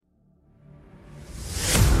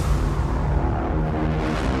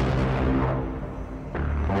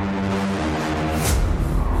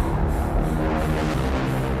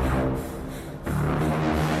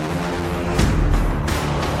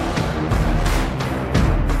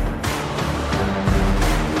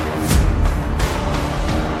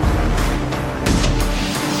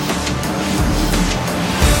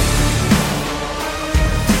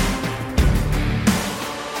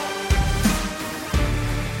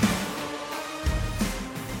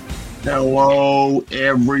Hello,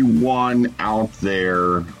 everyone out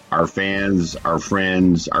there, our fans, our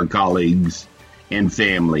friends, our colleagues, and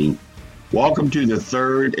family. Welcome to the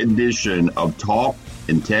third edition of Talk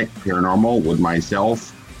and Tech Paranormal with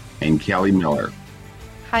myself and Kelly Miller.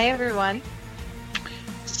 Hi, everyone.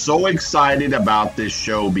 So excited about this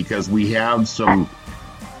show because we have some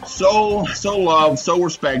so loved, so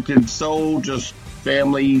respected, so just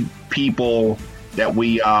family people that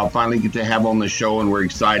we finally get to have on the show, and we're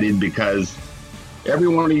excited because every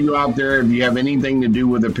one of you out there, if you have anything to do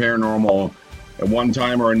with the paranormal at one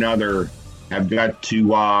time or another, have got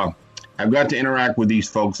to interact with these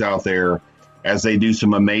folks out there as they do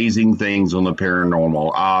some amazing things on the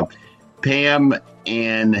paranormal. Pam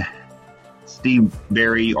and Steve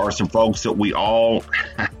Berry are some folks that we all,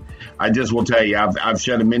 I just will tell you, I've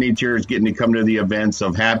shed many tears getting to come to the events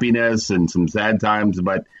of happiness and some sad times,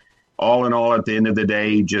 but all in all, at the end of the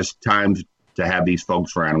day, just time to have these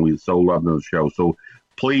folks around. And we so love the show. So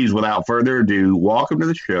please, without further ado, welcome to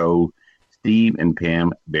the show, Steve and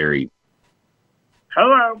Pam Berry.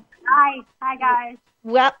 Hello. Hi, guys.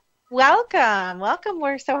 Well, welcome.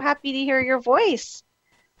 We're so happy to hear your voice.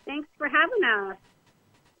 Thanks for having us.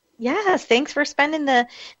 Yes, thanks for spending the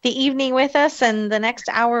evening with us and the next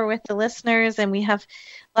hour with the listeners. And we have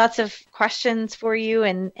lots of questions for you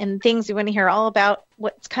and things we want to hear all about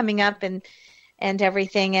what's coming up and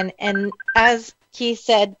everything. And as Keith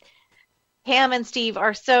said, Pam and Steve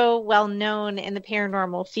are so well known in the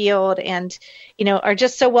paranormal field and, are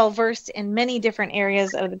just so well versed in many different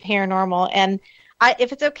areas of the paranormal. And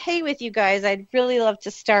if it's okay with you guys, I'd really love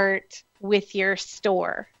to start with your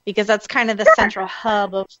store because that's kind of the central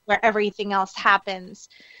hub of where everything else happens.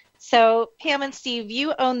 So Pam and Steve,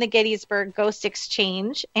 you own the Gettysburg Ghost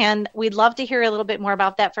Exchange, and we'd love to hear a little bit more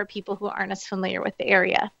about that for people who aren't as familiar with the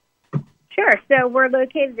area. Sure. So we're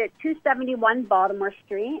located at 271 Baltimore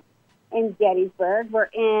Street in Gettysburg. We're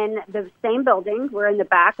in the same building. We're in the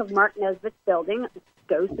back of Mark Nesbitt's building,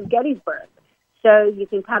 Ghost of Gettysburg. So you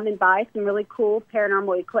can come and buy some really cool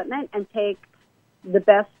paranormal equipment and take the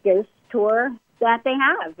best ghost tour that they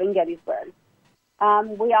have in Gettysburg.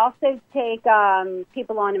 We also take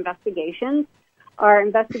people on investigations. Our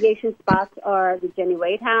investigation spots are the Jenny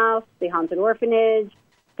Wade House, the Haunted Orphanage,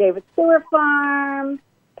 David Stewart Farm,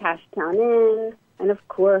 Cashtown Inn, and of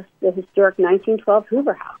course the historic 1912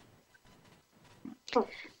 Hoover House.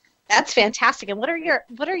 That's fantastic. And what are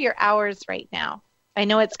your hours right now? I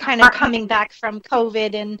know it's kind of coming back from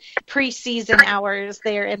COVID and pre-season hours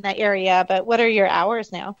there in the area, but what are your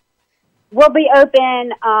hours now? We'll be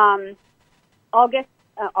open August,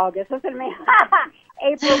 listen to me,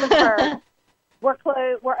 April the 1st.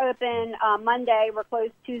 We're open Monday. We're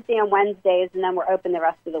closed Tuesday and Wednesdays, and then we're open the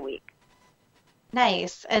rest of the week.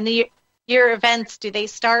 Nice. And your events, do they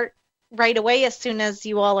start right away as soon as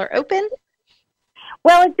you all are open?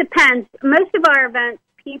 Well, it depends. Most of our events,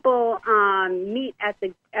 people meet at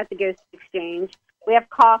the Ghost Exchange. We have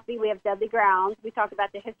coffee. We have Deadly Grounds. We talk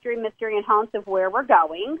about the history, mystery, and haunts of where we're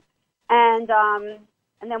going. And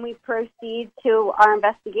then we proceed to our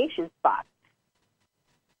investigation spots.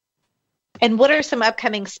 And what are some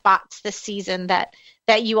upcoming spots this season that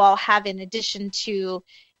you all have in addition to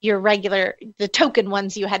your the token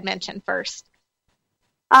ones you had mentioned first?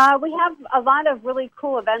 We have a lot of really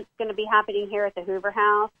cool events going to be happening here at the Hoover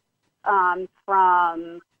House,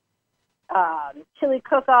 from chili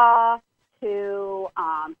cook-off to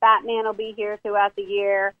Batman will be here throughout the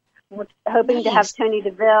year. We're hoping to have Tony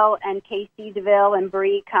DeVille and Casey DeVille and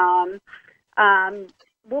Bree come.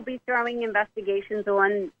 We'll be throwing investigations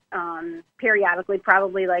on periodically,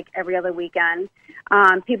 probably like every other weekend.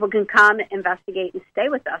 People can come, investigate, and stay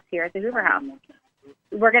with us here at the Hoover House.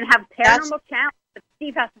 We're going to have Paranormal Challenge, but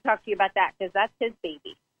Steve has to talk to you about that because that's his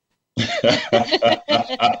baby.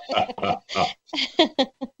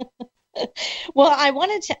 Well, I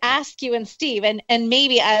wanted to ask you and Steve, and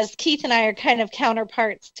maybe as Keith and I are kind of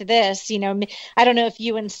counterparts to this, I don't know if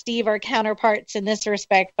you and Steve are counterparts in this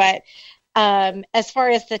respect, but as far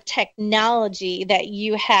as the technology that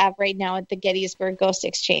you have right now at the Gettysburg Ghost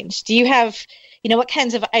Exchange, do you have, what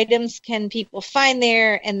kinds of items can people find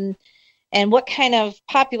there, and what kind of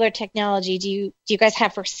popular technology do you guys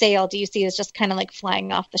have for sale? Do you see as just kind of like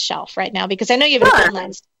flying off the shelf right now? Because I know you have an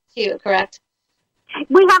online store too, correct?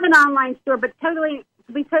 We have an online store, but to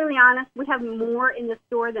be totally honest, we have more in the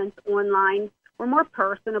store than's online. We're more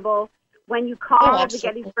personable. When you call the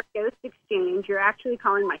Gettysburg Ghost Exchange, you're actually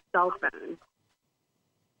calling my cell phone.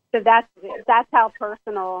 So that's how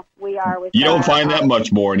personal we are with. You don't find that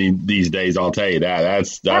much more these days. I'll tell you that.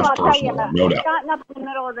 That's personal, no doubt. I've gotten up in the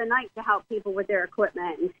middle of the night to help people with their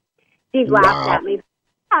equipment, and Steve laughed at me.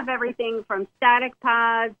 have everything from static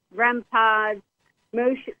pods, REM pods,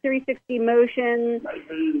 motion, 360 motion,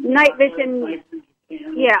 night vision.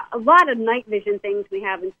 Yeah, a lot of night vision things we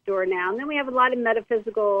have in store now. And then we have a lot of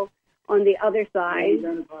metaphysical on the other side.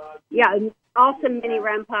 Yeah, also mini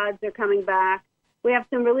REM pods are coming back. We have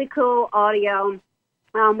some really cool audio.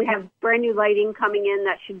 We have brand new lighting coming in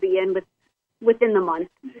that should be in within the month.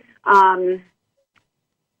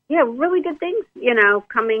 Yeah, really good things,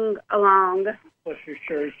 coming along. Plus your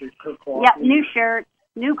shirts, your coffee. Yep, new shirts,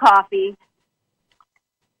 new coffee.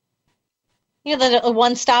 The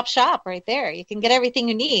one-stop shop right there. You can get everything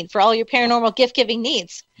you need for all your paranormal gift-giving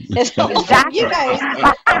needs. Exactly. You guys.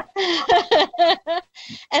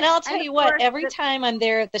 And I'll tell you what, every time I'm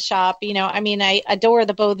there at the shop, I adore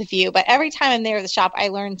the both of you, but every time I'm there at the shop, I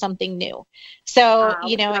learn something new. So,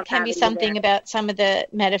 it can be something about some of the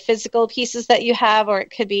metaphysical pieces that you have, or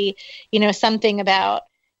it could be, something about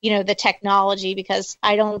the technology, because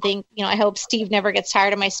I don't think, I hope Steve never gets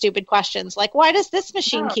tired of my stupid questions. Like, why does this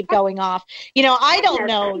machine keep going off? I don't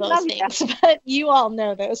know those things, but you all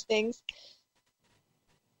know those things.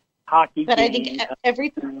 Hockey but game. I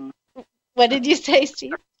think what did you say,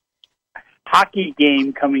 Steve? Hockey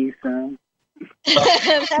game coming soon.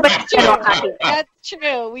 That's true. That's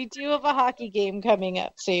true. We do have a hockey game coming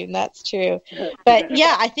up soon. That's true. But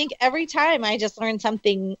yeah, I think every time I just learn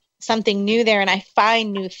something new there, and I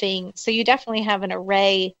find new things. So you definitely have an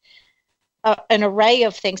array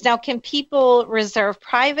of things. Now, can people reserve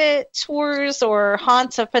private tours or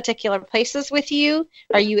haunts of particular places with you?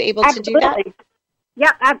 Are you able to do that?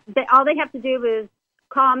 Yeah, all they have to do is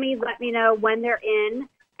call me, let me know when they're in,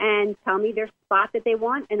 and tell me their spot that they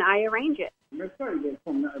want, and I arrange it. We're starting to get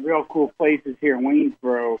some real cool places here in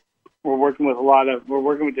Waynesboro. We're working with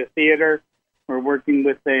the theater. We're working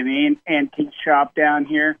with an antique shop down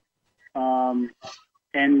here.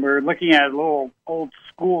 And we're looking at a little old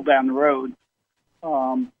school down the road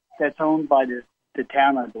that's owned by the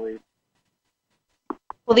town, I believe.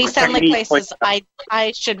 Well, these sound like places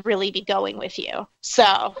I should really be going with you.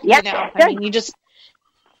 So, yep.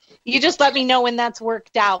 You just let me know when that's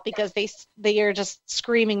worked out, because they are just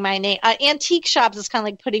screaming my name. Antique shops is kind of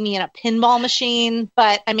like putting me in a pinball machine,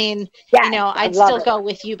 but I'd still go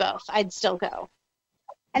with you both. I'd still go.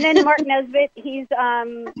 And then Mark Nesbitt, he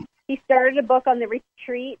started a book on the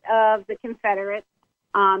retreat of the Confederates,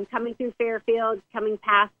 coming through Fairfield, coming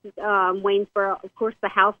past Waynesboro. Of course, the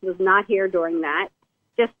house was not here during that.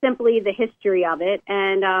 Just simply the history of it.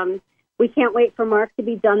 And we can't wait for Mark to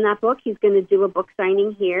be done that book. He's going to do a book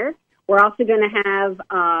signing here. We're also going to have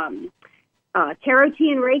Tarot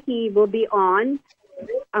Tea and Reiki will be on.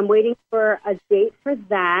 I'm waiting for a date for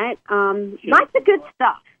that. Lots of good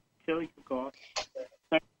stuff. Chili cook-off.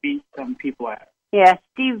 Beat some people out. Yeah,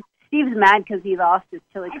 Steve's mad because he lost his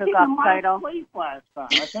chili cook-off title. Last time.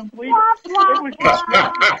 I can't believe it.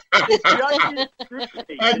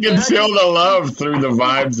 I can feel the love through the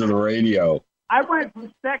vibes of the radio. I went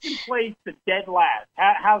from second place to dead last.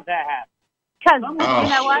 How's that happen? Because,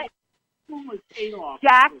 you know what?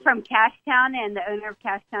 Jack from Cashtown and the owner of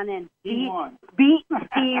Cashtown and beat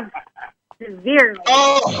Steve severely.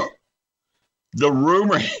 Oh! The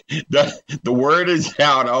rumor, the word is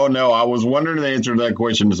out. Oh, no, I was wondering the answer to that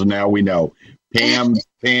question, so now we know. Pam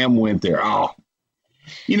went there. Oh.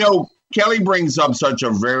 Kelly brings up such a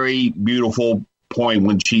very beautiful point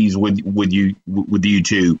when she's with you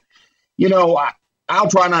two. I'll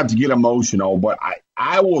try not to get emotional, but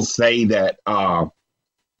I will say that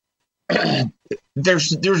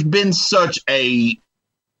there's been such a,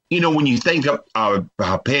 when you think of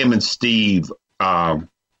Pam and Steve,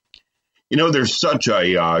 there's such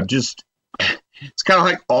a it's kind of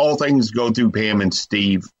like all things go through Pam and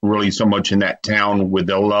Steve really so much in that town with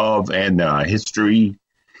the love and history.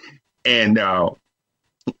 And,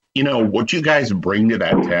 what you guys bring to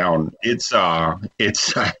that town, it's how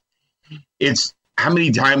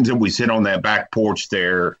many times have we sit on that back porch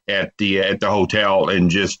there at the hotel and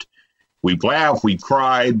just, we've laughed, we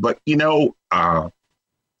cried, but,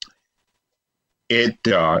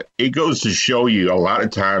 it goes to show you a lot of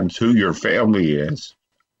times who your family is.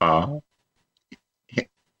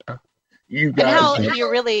 You guys, and how you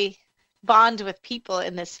really bond with people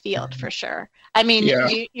in this field, for sure. I mean,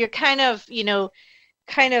 you're kind of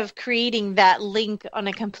creating that link on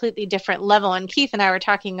a completely different level. And Keith and I were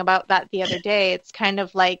talking about that the other day. It's kind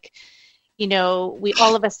of like, we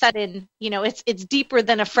all of a sudden, it's deeper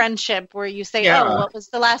than a friendship where you say, oh, what was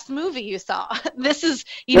the last movie you saw? This is,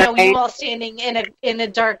 you all standing in a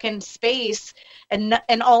darkened space and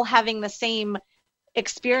all having the same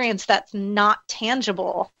experience that's not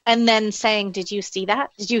tangible, and then saying, did you see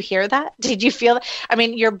that? Did you hear that? Did you feel that? I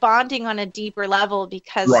mean, you're bonding on a deeper level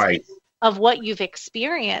because Right. of what you've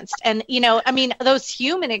experienced. And, you know, I mean, those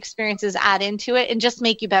human experiences add into it and just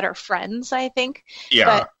make you better friends, I think. Yeah.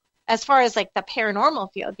 But as far as like the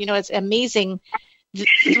paranormal field, you know, it's amazing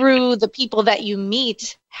through the people that you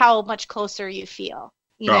meet, how much closer you feel,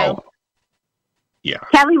 you know? Yeah.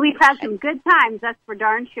 Kelly, we've had some good times. That's for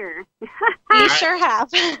darn sure. We sure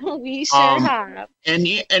have. We sure have. And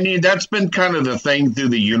that's been kind of the thing through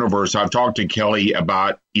the universe. I've talked to Kelly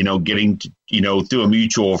about, you know, getting, to, you know, through a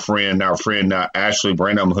mutual friend, our friend Ashley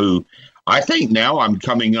Brenham, who I think now I'm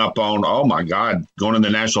coming up on, oh my God, going to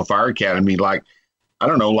the National Fire Academy, like, I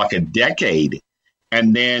don't know, like a decade.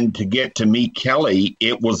 And then to get to meet Kelly,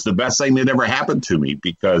 it was the best thing that ever happened to me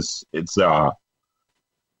because it's,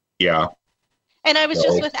 yeah. And I was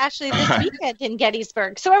just with Ashley this weekend in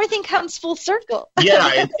Gettysburg. So everything comes full circle.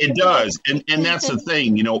 Yeah, it does. And that's the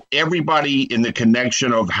thing, you know, everybody in the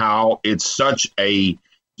connection of how it's such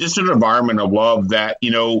just an environment of love that, you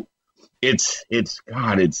know, it's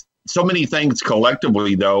so many things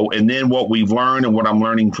collectively though. And then what we've learned and what I'm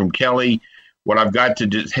learning from Kelly, what I've got to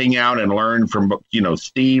just hang out and learn from, you know,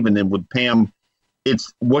 Steve and then with Pam,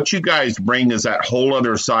 it's what you guys bring is that whole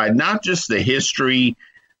other side, not just the history,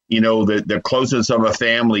 you know, the closeness of a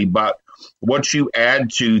family, but what you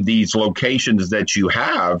add to these locations that you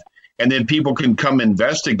have, and then people can come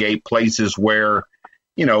investigate places where,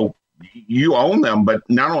 you know, you own them. But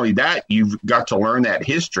not only that, you've got to learn that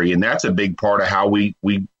history. And that's a big part of how we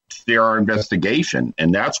steer our investigation.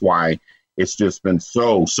 And that's why it's just been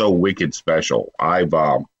so wicked special. I've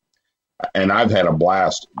had a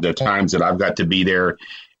blast the times that I've got to be there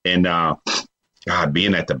and, God,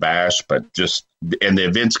 being at the bash, but and the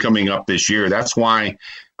events coming up this year. That's why,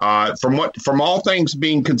 from all things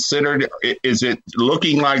being considered, is it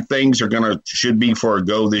looking like things should be for a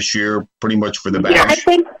go this year, pretty much for the bash?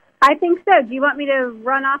 Yeah, I think so. Do you want me to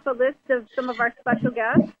run off a list of some of our special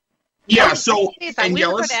guests? Yeah, so and we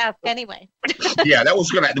were going to ask anyway. Yeah,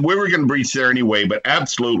 we were going to reach there anyway, but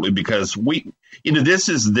absolutely, because this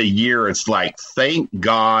is the year. It's like, thank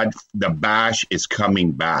God the bash is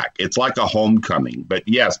coming back. It's like a homecoming. But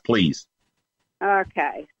yes, please.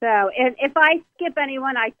 Okay, so if I skip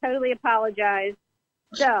anyone, I totally apologize.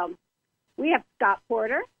 So we have Scott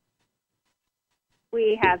Porter,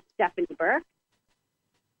 we have Stephanie Burke,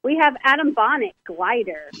 we have Adam Bonnet,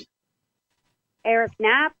 Glider, Eric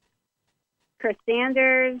Knapp, Chris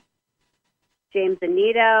Sanders, James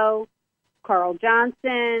Anito, Carl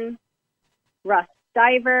Johnson, Russ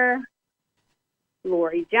Stiver,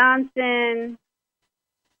 Lori Johnson,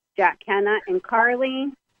 Jack Kenna and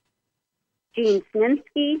Carly, Gene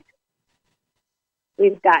Sninsky.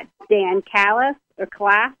 We've got Dan Callis, or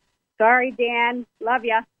Class. Sorry, Dan. Love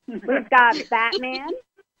ya. We've got Batman.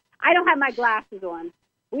 I don't have my glasses on.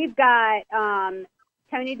 We've got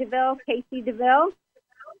Tony DeVille, Casey DeVille,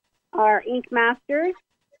 our Ink Masters.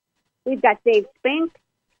 We've got Dave Spink,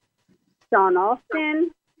 Sean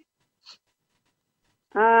Alston.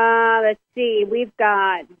 Let's see. We've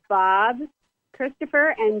got Bob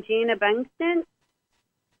Christopher and Gina Bengston.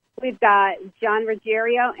 We've got John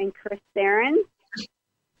Ruggiero and Chris Theron.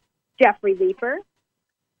 Jeffrey Leeper.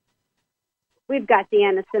 We've got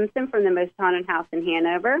Deanna Simpson from the Most Haunted House in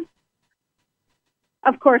Hanover.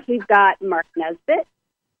 Of course, we've got Mark Nesbitt.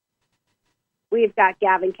 We've got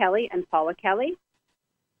Gavin Kelly and Paula Kelly.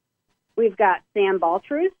 We've got Sam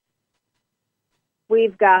Baltrus.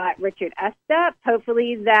 We've got Richard Estep.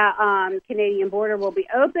 Hopefully that Canadian border will be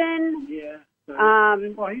open. Yeah.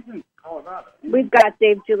 Well, he's in Colorado. We've got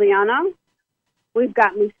Dave Giuliano. We've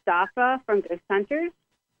got Mustafa from Ghost Hunters.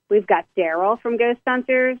 We've got Daryl from Ghost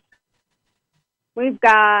Hunters. We've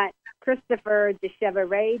got Christopher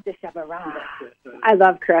DeChevere. I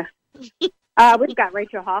love Chris. We've got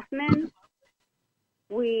Rachel Hoffman.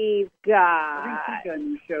 We've got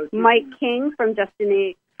Mike King from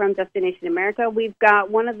Destination America. We've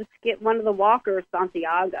got one of the walkers,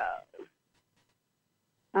 Santiago.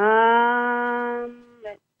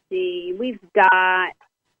 Let's see. We've got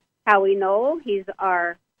Howie Knoll. He's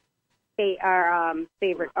our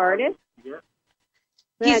favorite artist.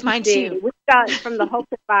 He's mine too. We've got from the Hulk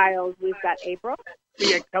Files. We've got April.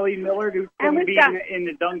 We got Kelly Miller, who's going to be in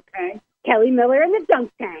the dunk tank. Kelly Miller in the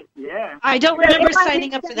dunk tank. Yeah. I don't remember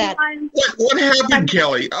signing up for that. What happened,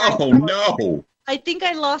 Kelly? Oh no! I think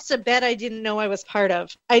I lost a bet I didn't know I was part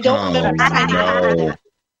of. I don't remember signing up for that.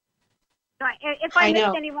 So if I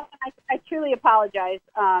missed anyone, I truly apologize.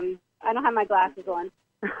 I don't have my glasses on,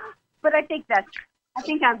 but I think I've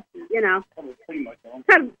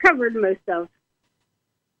covered most of.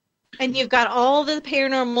 And you've got all the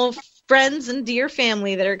paranormal friends and dear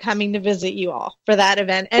family that are coming to visit you all for that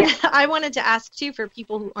event. And I wanted to ask, too, for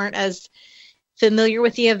people who aren't as familiar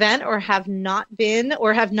with the event or have not been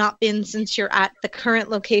since you're at the current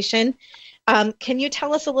location, can you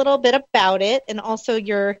tell us a little bit about it and also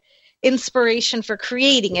your inspiration for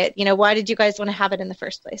creating it? Why did you guys want to have it in the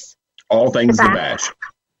first place? All things the Bash.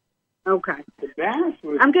 Okay. The Bash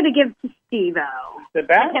was... I'm going to give to Steve-O. The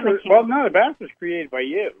Bash was... Well, no, the Bash was created by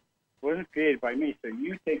you. It wasn't created by me, so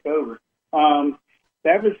you take over.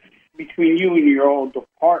 That was between you and your old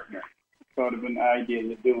partner. Sort of an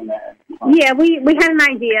idea of doing that. Yeah, we had an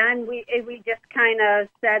idea, and we just kind of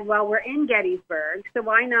said, well, we're in Gettysburg, so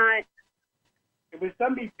why not? It was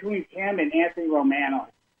somebody between Cam and Anthony Romano,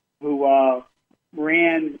 who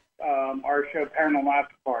ran our show Paranormal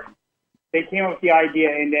After Party. They came up with the idea,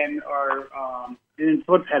 and then then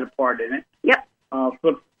Flip had a part in it. Yep. I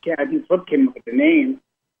think Flip came up with the name.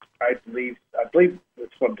 I believe it was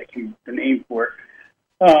Flip that came up with the name for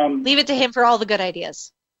it. Leave it to him for all the good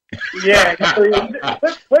ideas. Yeah,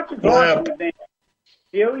 Flip is awesome with names.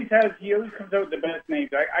 He always comes up with the best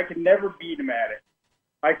names. I can never beat him at it.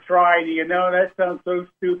 I tried. That sounds so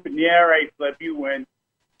stupid. Yeah, right, Flip, you win.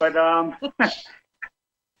 But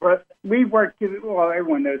but we worked. Well,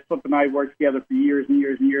 everyone knows Flip and I worked together for years and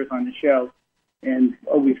years and years on the show, and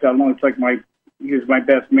always got along. It's like he was my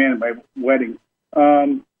best man at my wedding.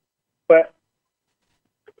 But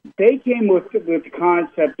they came with the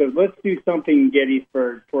concept of let's do something in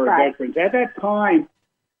Gettysburg for our veterans. At that time,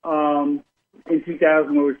 in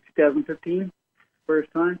 2015,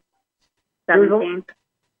 first time? 17.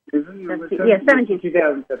 17.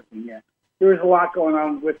 2017, yeah. There was a lot going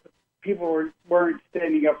on with people weren't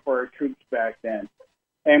standing up for our troops back then.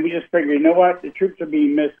 And we just figured, you know what? The troops are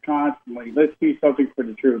being missed constantly. Let's do something for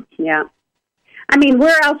the troops. Yeah. I mean,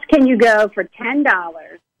 where else can you go for $10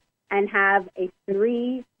 and have a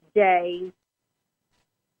 3-day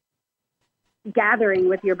gathering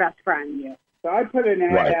with your best friend? Yeah. So I put an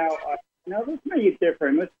ad out. Let's make it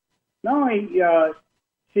different. Let's not only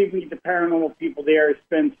see if we get the paranormal people there,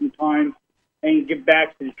 spend some time, and give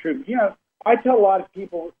back to the troops. I tell a lot of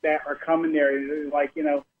people that are coming there, like,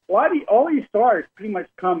 all these stars pretty much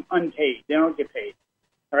come unpaid. They don't get paid.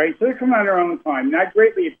 All right? So they're coming on their own time. And I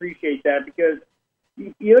greatly appreciate that because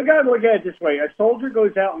you got to look at it this way. A soldier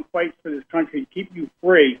goes out and fights for this country to keep you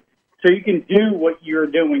free so you can do what you're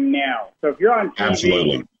doing now. So if you're on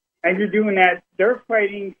TV and you're doing that, they're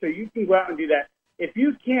fighting so you can go out and do that. If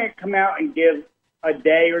you can't come out and give a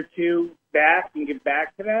day or two back and give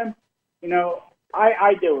back to them,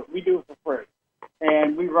 I do it. We do it for free,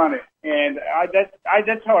 and we run it, and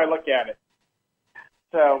that's how I look at it.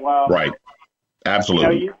 So right,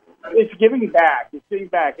 absolutely, it's giving back. It's giving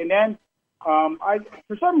back, and then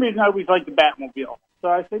for some reason I always liked the Batmobile, so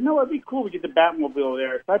I said, no, it'd be cool to get the Batmobile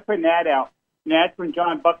there. So I put an ad out, and that's when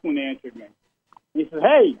John Buckland answered me. He said,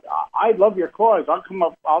 hey, I love your cause. I'll come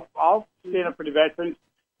up. I'll stand up for the veterans.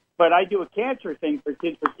 But I do a cancer thing for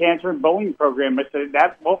kids for cancer and bowling program. I said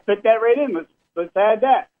we'll fit that right in. Let's add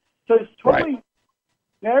that. So it's totally. Right.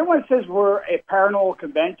 Now everyone says we're a paranormal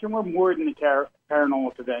convention. We're more than a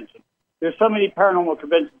paranormal convention. There's so many paranormal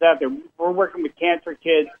conventions out there. We're working with cancer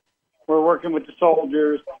kids. We're working with the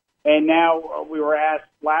soldiers. And now we were asked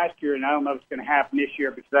last year, and I don't know if it's going to happen this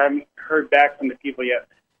year because I haven't heard back from the people yet.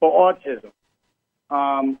 But autism.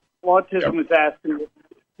 Autism is asking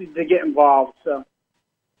to get involved. So.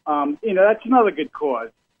 That's another good cause.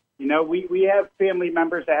 We have family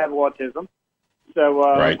members that have autism, so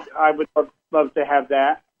I would love to have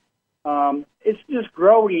that. It's just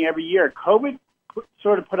growing every year. COVID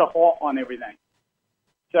sort of put a halt on everything.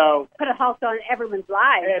 So put a halt on everyone's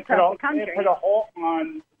lives across the country. It put a halt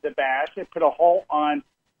on the Bash. It put a halt on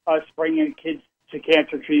us bringing kids to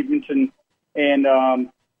cancer treatments and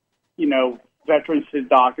veterans to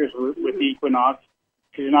doctors with the Equinox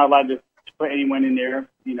because you're not allowed to put anyone in there,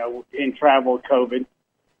 in travel with COVID.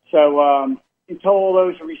 So until all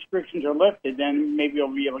those restrictions are lifted, then maybe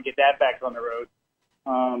we'll be able to get that back on the road.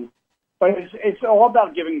 But it's all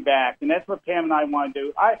about giving back, and that's what Pam and I want to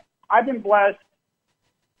do. I've been blessed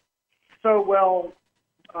so well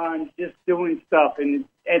on just doing stuff, and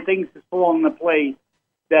things just fall into place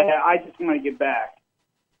that I just want to give back.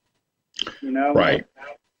 Right.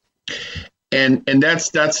 And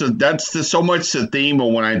that's so much the theme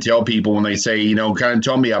of when I tell people when they say, kind of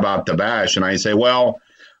tell me about the Bash, and I say, well,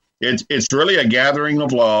 it's really a gathering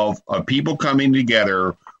of love of people coming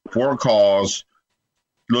together for a cause,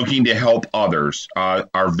 looking to help others,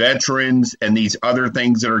 our veterans, and these other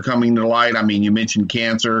things that are coming to light. I mean, you mentioned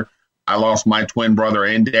cancer. I lost my twin brother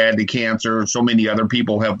and dad to cancer. So many other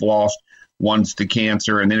people have lost ones to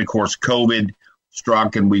cancer. And then, of course, COVID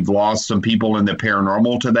struck, and we've lost some people in the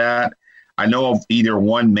paranormal to that. I know of either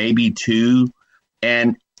one, maybe two.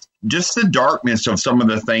 And just the darkness of some of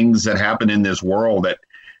the things that happen in this world that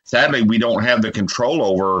sadly we don't have the control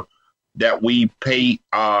over, that we pay,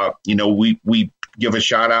 we give a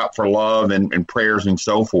shout out for love and prayers and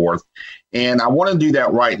so forth. And I want to do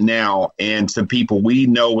that right now. And some people we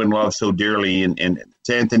know and love so dearly, and it's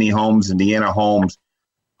Anthony Holmes and Deanna Holmes.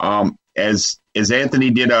 As Anthony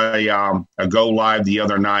did a go live the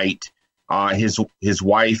other night, his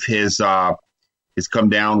wife has come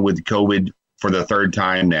down with COVID for the third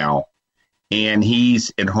time now, and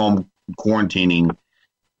he's at home quarantining.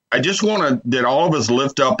 I just want that all of us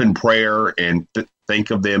lift up in prayer and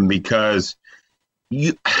think of them, because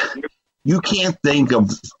you can't think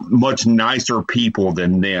of much nicer people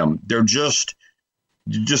than them. They're just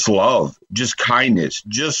love, just kindness,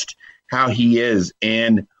 just how he is.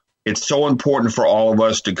 And it's so important for all of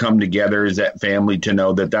us to come together as that family, to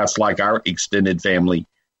know that that's like our extended family,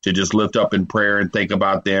 to just lift up in prayer and think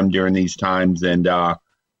about them during these times, and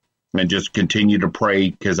just continue to pray,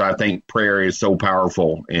 because I think prayer is so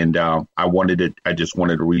powerful. And I just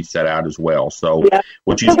wanted to reach that out as well. So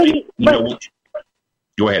what you say,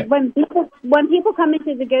 go ahead. When people come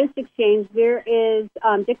into the Ghost Exchange, there is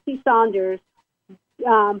Dixie Saunders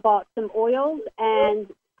bought some oils and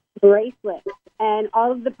bracelets, and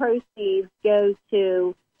all of the proceeds go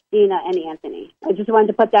to Dina and Anthony. I just wanted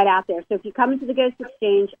to put that out there. So if you come into the Ghost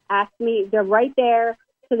Exchange, ask me. They're right there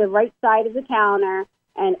to the right side of the counter,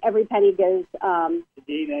 and every penny goes to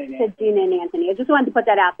Dina and Anthony. I just wanted to put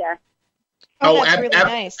that out there. Oh, that's really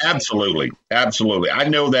nice. Absolutely. I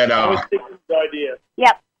know that. Idea.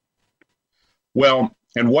 Yep. Well,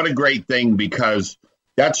 and what a great thing, because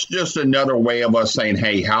that's just another way of us saying,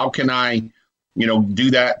 hey, how can I,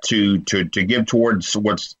 do that to give towards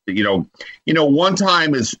what's, one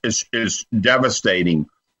time is devastating.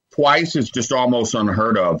 Twice is just almost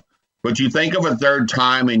unheard of. But you think of a third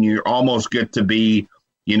time and you almost get to be,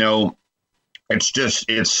 it's just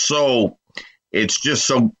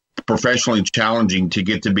so professionally challenging to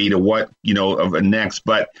get to be to what, of a next.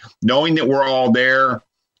 But knowing that we're all there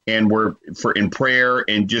and we're in prayer,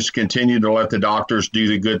 and just continue to let the doctors do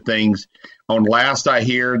the good things. On last I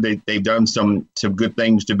hear, they've done some good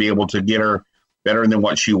things to be able to get her better than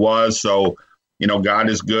what she was. So, God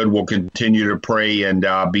is good. We'll continue to pray and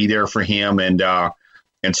be there for him. And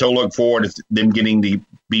so look forward to them getting to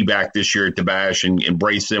be back this year at the Bash and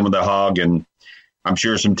embrace them with a hug, and I'm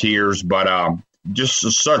sure some tears, but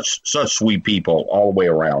just such sweet people all the way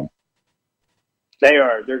around. They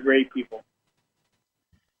are. They're great people.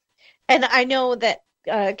 And I know that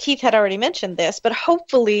Keith had already mentioned this, but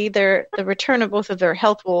hopefully the return of both of their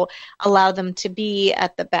health will allow them to be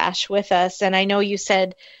at the Bash with us. And I know you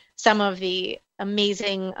said some of the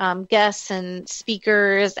amazing guests and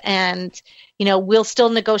speakers, and, we'll still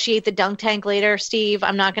negotiate the dunk tank later, Steve.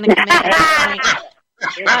 I'm not going to commit at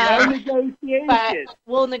this point. But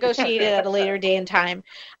we'll negotiate it at a later day and time.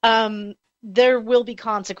 There will be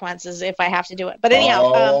consequences if I have to do it. But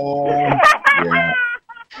anyhow. Yeah.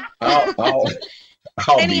 I'll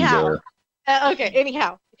anyhow, be there. Okay,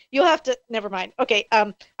 anyhow. You'll have to, never mind. Okay,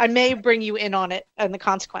 I may bring you in on it and the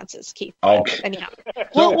consequences, Keith. Okay. Anyhow.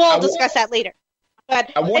 We'll discuss that later.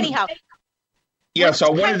 But anyhow. Yes, I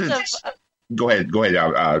wanted to. Go ahead,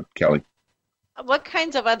 Kelly. What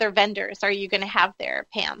kinds of other vendors are you going to have there,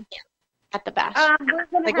 Pam, at the Bash?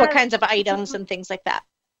 What kinds of items and things like that?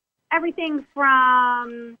 Everything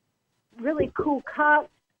from really cool cups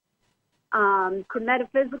to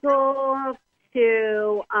metaphysical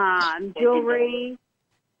to jewelry.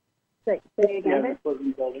 Say again.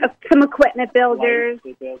 Some equipment builders.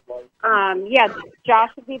 Josh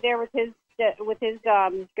will be there with his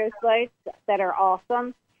ghost lights that are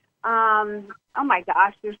awesome. Oh my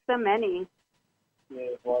gosh, there's so many.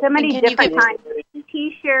 So many different kinds.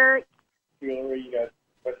 T-shirts. Jewelry, you got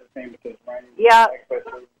what's his name with his ring. Yeah.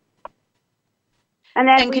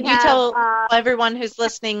 And could you tell everyone who's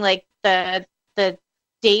listening, like the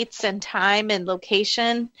dates and time and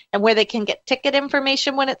location, and where they can get ticket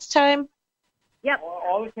information when it's time? Yep.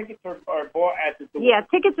 All the tickets are bought at the door. Yeah,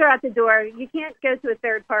 tickets are at the door. You can't go to a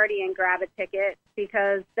third party and grab a ticket,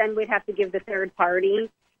 because then we'd have to give the third party,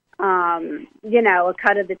 a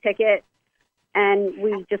cut of the ticket. And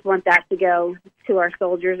we just want that to go to our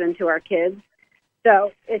soldiers and to our kids.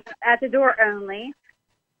 So it's at the door only.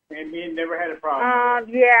 And me never had a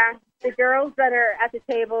problem. Yeah, the girls that are at the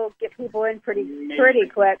table get people in pretty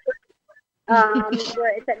quick.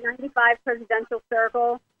 It's at 95 Presidential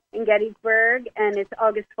Circle. in Gettysburg, and it's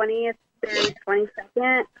August 20th through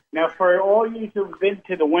 22nd. Now, for all you who've been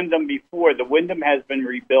to the Wyndham before, the Wyndham has been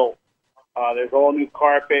rebuilt. There's all new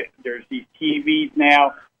carpet. There's these TVs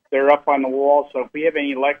now. They're up on the wall. So if we have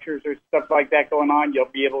any lectures or stuff like that going on, you'll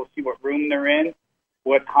be able to see what room they're in,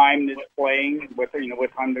 what time it's playing, what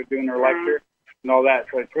time they're doing their lecture, and all that.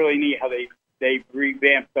 So it's really neat how they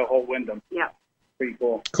revamped the whole Wyndham. Yeah. Pretty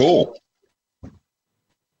cool. Cool.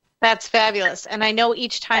 That's fabulous. And I know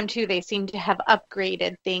each time, too, they seem to have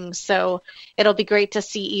upgraded things. So it'll be great to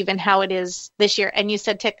see even how it is this year. And you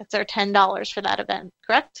said tickets are $10 for that event,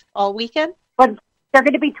 correct? All weekend? But they're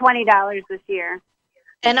going to be $20 this year.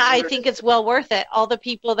 And I think it's well worth it. All the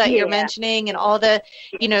people that you're mentioning and all the,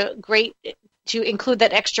 great to include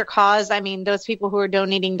that extra cause. I mean, those people who are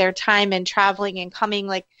donating their time and traveling and coming,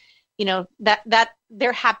 that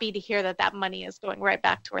they're happy to hear that money is going right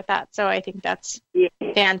back toward that. So I think that's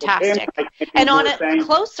fantastic. And on a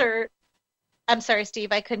closer, I'm sorry,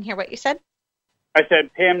 Steve, I couldn't hear what you said. I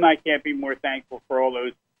said Pam and I can't be more thankful for all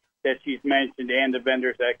those that she's mentioned and the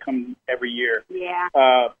vendors that come every year.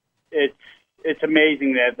 Yeah. It's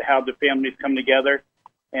amazing that how the families come together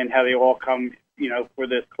and how they all come, for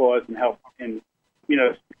this cause and help and,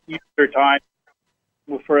 use their time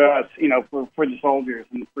for us, for the soldiers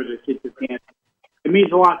and for the kids with cancer. It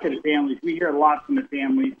means a lot to the families. We hear a lot from the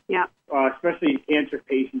families, especially cancer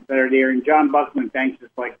patients that are there. And John Buckman thanks us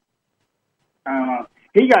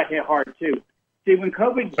he got hit hard too. See, when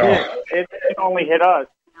COVID hit, it only hit us.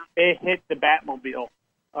 It hit the Batmobile.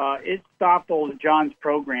 It stopped all of John's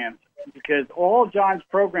programs because all John's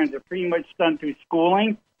programs are pretty much done through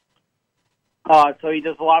schooling. So he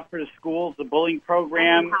does a lot for the schools, the bullying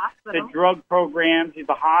program, the drug programs, the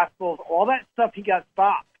hospitals, all that stuff he got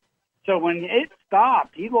stopped. So when it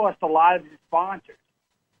stopped, he lost a lot of his sponsors.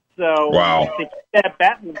 So to keep that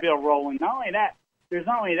Batmobile rolling, there's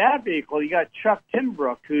not only that vehicle, you got Chuck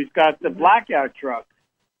Timbrook, who's got the blackout truck.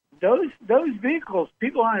 Those vehicles,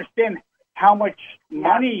 people don't understand how much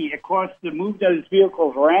money it costs to move those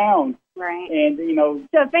vehicles around. Right. And,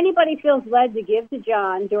 So if anybody feels led to give to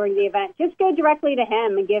John during the event, just go directly to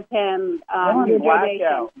him and give him your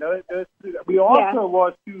donation. We also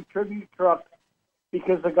lost 2 tribute trucks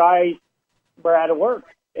because the guys were out of work.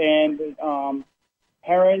 And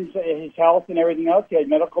Heron's, his health and everything else, he had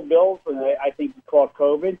medical bills, and I think he caught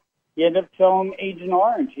COVID. He ended up selling Agent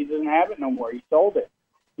Orange. He doesn't have it no more. He sold it.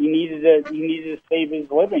 He needed to save his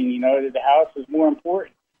living. The house was more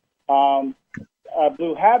important.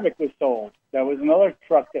 Blue Havoc was sold. That was another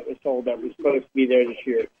truck that was sold that was supposed to be there this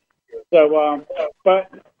year. So, but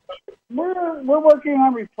we're working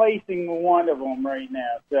on replacing one of them right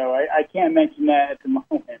now. So I can't mention that at the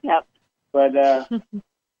moment. Yep. But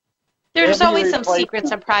there's always some secret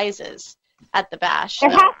surprises at the bash. There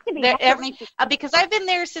has to be. Because I've been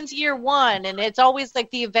there since year 1, and it's always like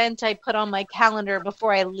the event I put on my calendar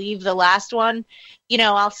before I leave the last one.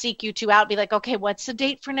 I'll seek you 2 out, be like, okay, what's the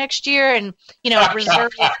date for next year? And,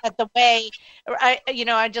 reserve it at the way.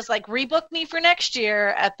 I just rebook me for next year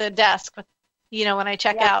at the desk, when I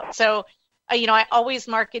check out. So, I always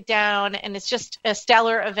mark it down, and it's just a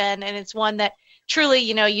stellar event, and it's one that truly,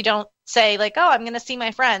 you don't say I'm going to see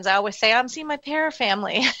my friends. I always say I'm seeing my para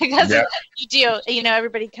family because you do,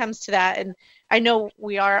 everybody comes to that. And I know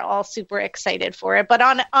we are all super excited for it, but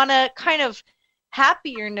on a kind of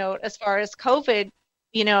happier note, as far as COVID,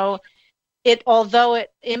 although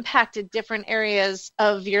it impacted different areas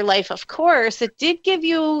of your life, of course, it did give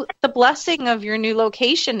you the blessing of your new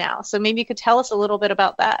location now. So maybe you could tell us a little bit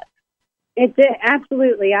about that. It did,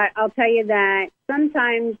 absolutely. I'll tell you that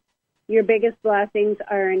sometimes your biggest blessings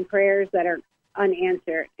are in prayers that are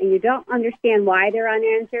unanswered, and you don't understand why they're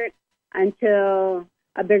unanswered until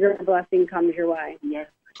a bigger blessing comes your way. Yeah.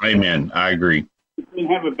 Amen. I agree. We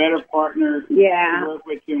have a better partner to work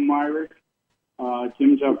with, Jim Myers.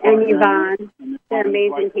 Jim's our partner. And Yvonne. They're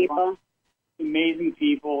amazing people. Amazing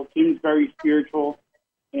people. Jim's very spiritual.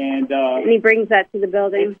 And he brings that to the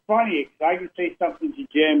building. It's funny because I can say something to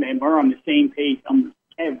Jim, and we're on the same page almost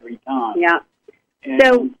every time. Yeah. And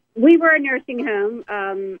so we were a nursing home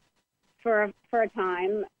for a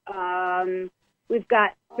time. We've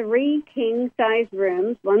got 3 king-size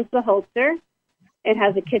rooms. One's the Holster. It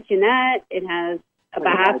has a kitchenette. It has a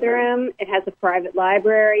bathroom. It has a private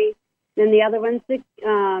library. Then the other one's the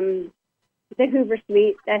Hoover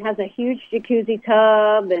Suite that has a huge jacuzzi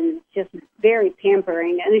tub and just very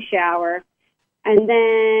pampering, and a shower. And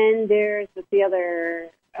then there's the other,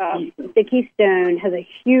 the Keystone has a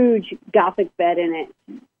huge Gothic bed in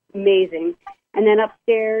it. Amazing. And then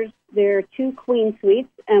upstairs there are 2 queen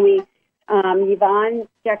suites, and we Yvonne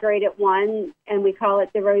decorated one, and we call it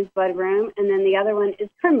the Rosebud Room, and then the other one is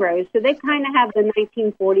Primrose. So they kind of have the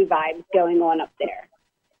 1940 vibes going on up there.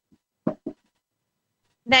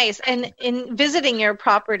 Nice. And in visiting your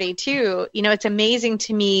property too, it's amazing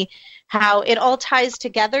to me how it all ties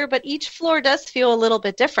together, but each floor does feel a little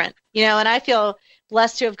bit different, and I feel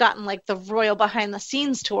blessed to have gotten like the royal behind the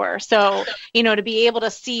scenes tour. So, to be able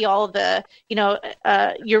to see all the,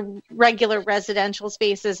 your regular residential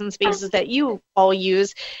spaces and spaces that you all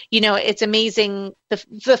use, it's amazing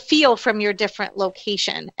the feel from your different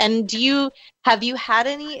location. And have you had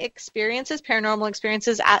any paranormal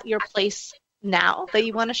experiences at your place now that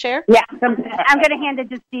you want to share? Yeah, I'm going to hand it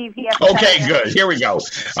to Steve. Okay, good. Here we go.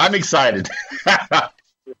 I'm excited.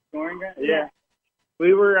 Yeah.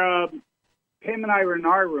 We were, Pam and I were in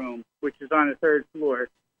our room, which is on the third floor.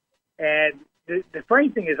 And the funny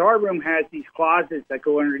thing is our room has these closets that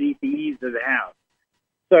go underneath the eaves of the house.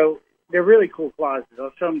 So they're really cool closets.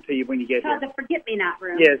 I'll show them to you when you get here. The forget-me-not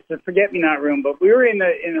room. Yes, the forget-me-not room. But we were in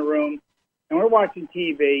the room, and we're watching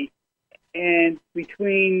TV, and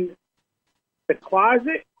between the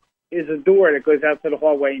closet is a door that goes out to the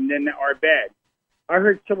hallway, and then our bed. I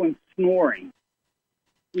heard someone snoring.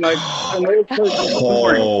 Like an old person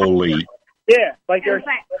snoring. Holy. Yeah, like there's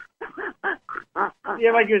like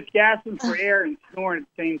he was gasping for air and snoring at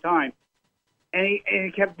the same time. And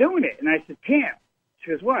he kept doing it. And I said, Pam.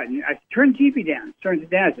 She goes, what? And I said, turn the TV down. She turns it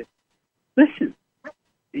down. I said, listen.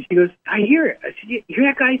 And she goes, I hear it. I said, you hear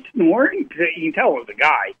that guy snoring? Because you can tell it was a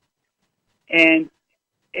guy. And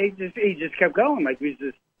he just kept going. Like, he was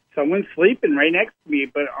just someone sleeping right next to me,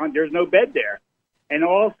 but there's no bed there. And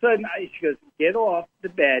all of a sudden, she goes, get off the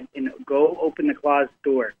bed and go open the closet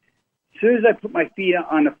door. As soon as I put my feet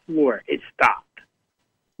on the floor, it stopped.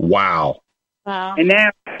 Wow. And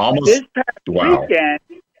now, this past weekend,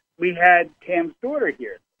 we had Tam's daughter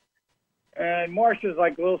here. And Marsha was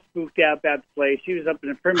like a little spooked out about the place. She was up in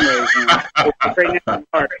the Primrose room, right next to the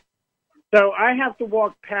park. So I have to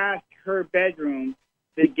walk past her bedroom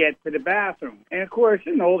to get to the bathroom. And, of course,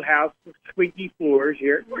 an old house with squeaky floors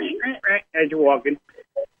here as you're walking.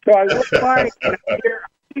 So I walk by, and I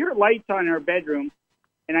hear lights on her bedroom,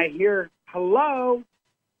 and I hear, hello.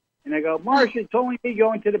 And I go, Marsha, it's only me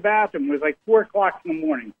going to the bathroom. It was like 4 o'clock in the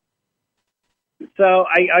morning. So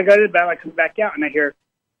I go to the bathroom, I come back out, and I hear,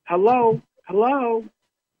 hello.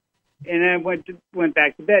 And I went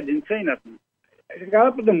back to bed, didn't say nothing. I got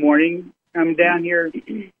up in the morning. I'm down here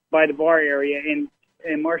by the bar area,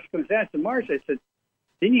 and Marsha comes down. I said, Marsha, I said,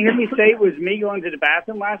 didn't you hear me say it was me going to the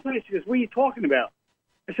bathroom last night? She goes, what are you talking about?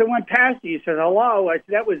 I said, I went past you. She said, hello. I said,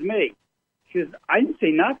 that was me. She goes, I didn't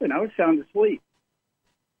say nothing. I was sound asleep.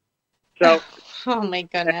 So, oh my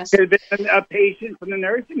goodness. Could have been a patient from the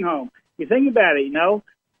nursing home. You think about it,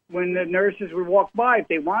 when the nurses would walk by, if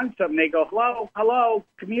they wanted something, they go, hello,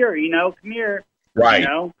 come here, come here. Right.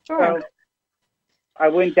 Sure. So I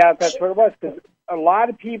wouldn't doubt that's what it was, because a lot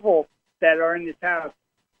of people that are in this house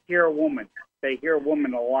hear a woman. They hear a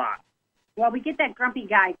woman a lot. Well, we get that grumpy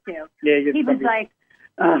guy, too. Yeah, he was like,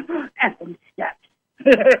 effing steps.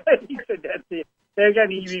 He said that's it. They got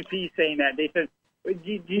an EVP saying that. They said,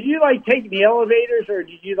 did you like taking the elevators or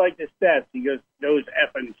did you like the steps? He goes, those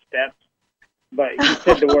effing steps. But he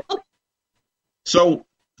said the word. So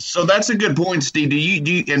that's a good point, Steve. Do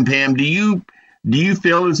you and Pam, do you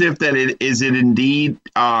feel as if that it is indeed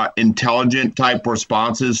intelligent type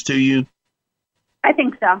responses to you? I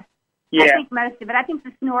think so. Yeah. I think most of it. I think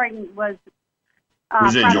the snoring was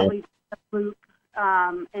residual. Probably a fluke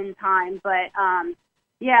in time. But,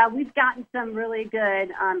 yeah, we've gotten some really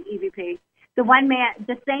good EVP. The one man,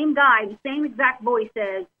 the same guy, the same exact voice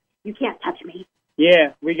says, you can't touch me.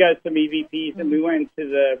 Yeah, we got some EVPs, and we went to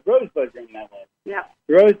the Rosebud room that way. Yeah.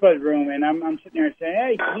 The Rosebud room, and I'm sitting there saying,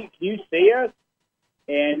 hey, can you see us?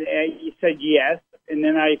 And he said yes. And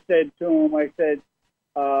then I said to him, I said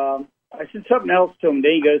something else to him.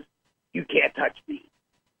 Then he goes, you can't touch me.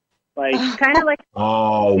 Like kind of like.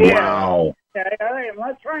 Oh, yeah, wow. I'm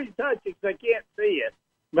not trying to touch you because I can't see it.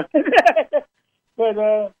 But it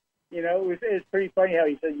was pretty funny how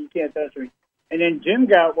he said, you can't touch me. And then Jim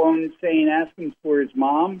got one saying, asking for his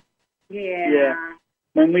mom. Yeah.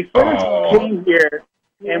 When we first came here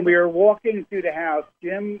and we were walking through the house,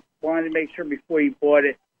 Jim wanted to make sure before he bought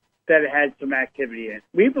it that it had some activity in it.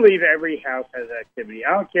 We believe every house has activity.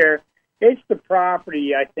 I don't care. It's the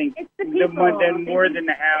property, I think, it's the people. more than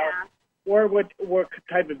the house or what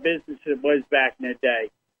type of business it was back in the day.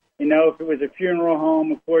 If it was a funeral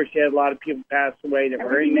home, of course, you had a lot of people pass away that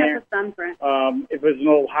were in there. If it was an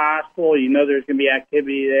old hospital, there's going to be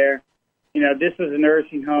activity there. This was a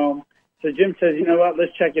nursing home. So Jim says, you know what,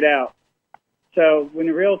 let's check it out. So when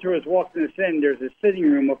the realtor was walking us in, there's a sitting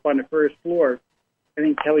room up on the first floor. I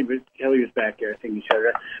think Kelly was back there. I think he showed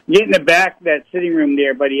up. Get in the back of that sitting room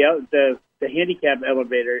there, by the handicap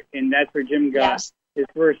elevator, and that's where Jim got his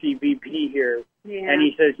first EVP here. Yeah. And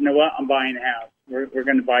he says, "You know what? I'm buying a house. We're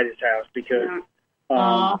going to buy this house because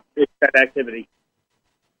it's that activity."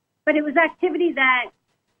 But it was activity that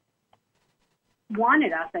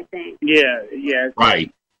wanted us, I think. Yeah.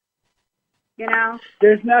 Right. You know?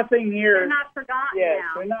 There's nothing here. They're not forgotten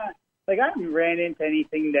now. They're not. Like, I haven't ran into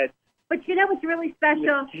anything that's... But you know what's really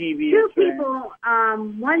special? Two people,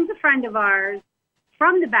 one's a friend of ours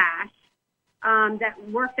from the Bash that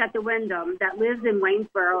worked at the Wyndham that lives in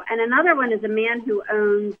Waynesboro, and another one is a man who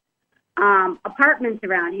owns apartments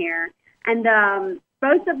around here. And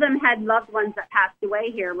both of them had loved ones that passed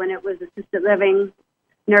away here when it was assisted living,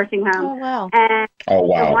 nursing home. Oh,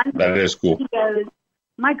 wow. And That is cool. He goes,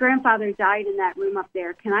 "My grandfather died in that room up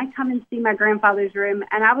there. Can I come and see my grandfather's room?"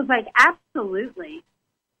 And I was like, absolutely.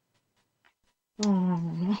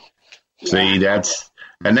 See, that's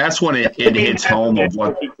when it hits home of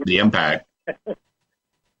what the impact.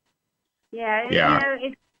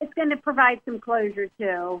 It's going to provide some closure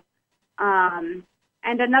too.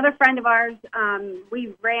 And another friend of ours,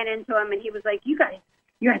 we ran into him, and he was like, "You guys,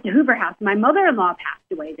 you're at the Hoover House. My mother-in-law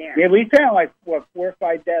passed away there." Yeah, we found like 4 or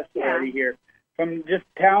 5 deaths already here from just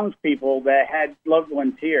townspeople that had loved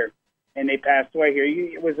ones here, and they passed away here.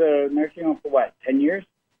 It was a nursing home for what, 10 years?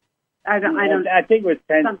 I think it was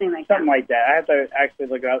 10, something like that. I have to actually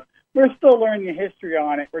look it up. We're still learning the history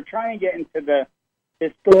on it. We're trying to get into the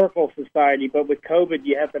historical society, but with COVID,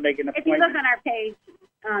 you have to make an appointment. If you look on our page,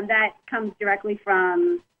 that comes directly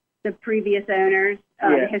from the previous owners,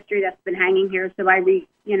 the history that's been hanging here. So I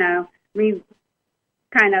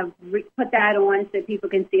put that on so people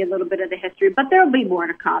can see a little bit of the history. But there will be more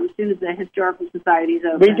to come as soon as the historical society is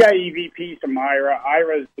open. We got EVPs from Ira.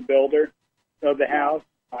 Ira's the builder of the house.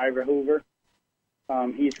 Ira Hoover.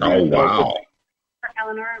 He's wow.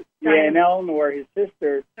 Eleanor. And Eleanor, his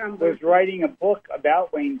sister, was writing a book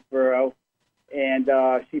about Waynesboro, and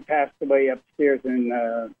she passed away upstairs in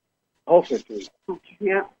Holker Street.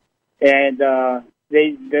 Yeah. And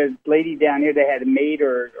the lady down here, they had a maid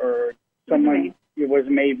or someone, it was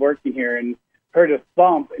a maid working here, and heard a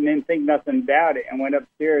thump and didn't think nothing about it, and went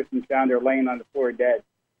upstairs and found her laying on the floor dead,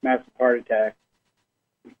 massive heart attack.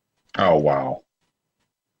 Oh, wow.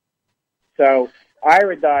 So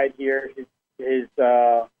Ira died here. His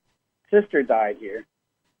sister died here.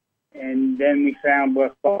 And then we found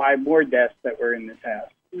 5 more deaths that were in this house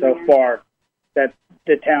so far, that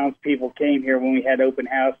the townspeople came here when we had open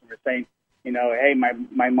house and were saying, hey,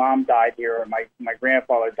 my mom died here, or my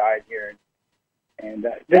grandfather died here. And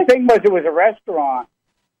the thing was, it was a restaurant.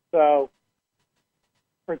 So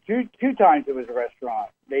for two times it was a restaurant.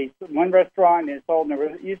 One restaurant, and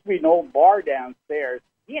it used to be an old bar downstairs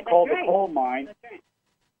called the Coal Mine. That's right.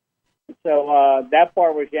 So that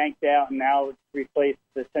bar was yanked out, and now it's replaced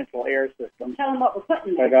with the central air system. Tell them what we're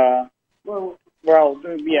putting there. But, one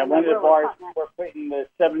of the bars, we're putting the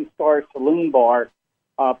 7-star saloon bar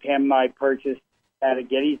Pam and I purchased out of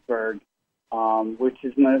Gettysburg, which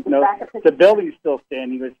is the building's still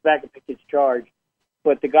standing. It's back at Pickett's Charge.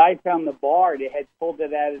 But the guy found the bar. They had pulled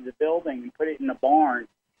it out of the building and put it in the barn.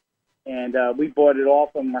 And we bought it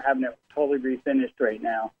off them. We're having it totally refinished right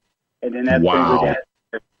now. And then that's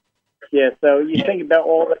so you think about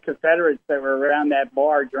all the Confederates that were around that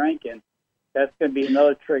bar drinking. That's going to be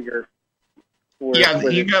another trigger.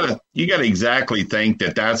 You gotta exactly think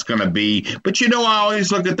that's going to be. But I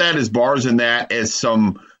always look at that as bars and that as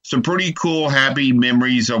some pretty cool, happy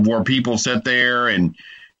memories of where people sat there and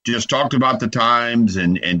just talked about the times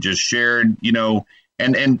and just shared,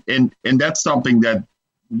 and that's something that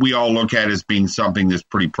we all look at as being something that's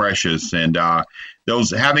pretty precious. And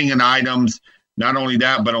those having an items, not only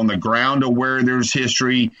that, but on the ground of where there's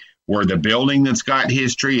history, where the building that's got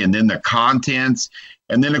history, and then the contents,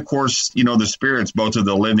 and then of course, the spirits, both of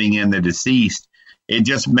the living and the deceased. It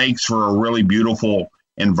just makes for a really beautiful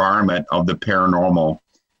environment of the paranormal.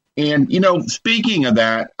 And, speaking of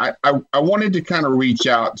that, I wanted to kind of reach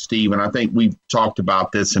out, Steve, and I think we've talked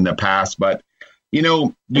about this in the past, but,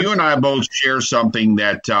 you and I both share something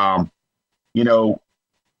that,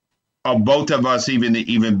 of both of us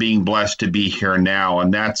even being blessed to be here now,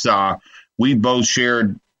 and that's we both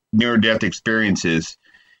shared near-death experiences.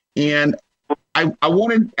 And I kind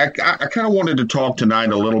of wanted to talk tonight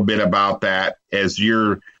a little bit about that as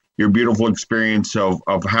your beautiful experience of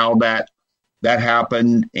how that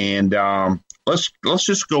happened, and let's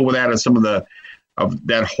just go with that as some of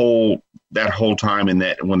that whole time and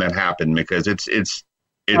that when that happened, because it's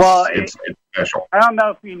it's special. I don't know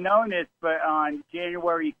if you've known this, but on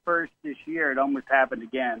January 1st this year, it almost happened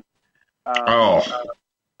again. I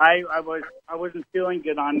wasn't feeling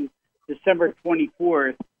good on December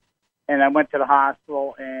 24th, and I went to the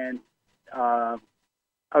hospital, and I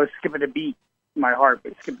was skipping a beat. My heart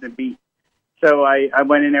was skipping a beat. So I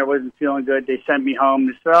went in there, wasn't feeling good. They sent me home.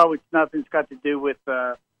 They said, "Oh, it's nothing's got to do with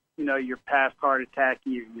your past heart attack,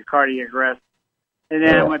 your cardiac arrest." And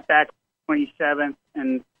then I went back 27th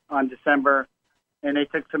and on December, and they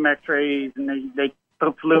took some X-rays and they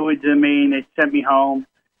put fluids in me and they sent me home.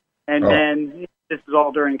 And then this is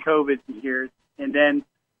all during COVID years. And then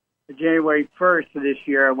January 1st of this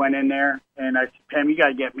year, I went in there and I said, "Pam, you got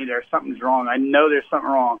to get me there. Something's wrong. I know there's something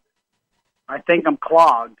wrong. I think I'm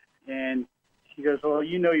clogged." And she goes, "Well,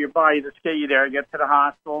 you know your body. Let's get you there." I get to the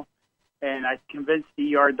hospital, and I convinced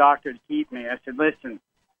the ER doctor to keep me. I said, "Listen,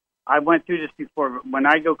 I went through this before, but when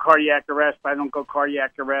I go cardiac arrest, I don't go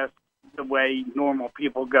cardiac arrest the way normal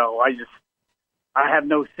people go. I have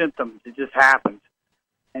no symptoms. It just happens."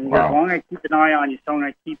 And he goes, "As long as I keep an eye on you, so I'm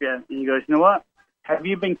going to keep you." And he goes, "You know what? Have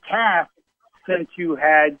you been cast since you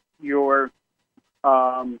had your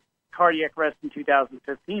cardiac arrest in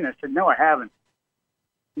 2015? I said, "No, I haven't."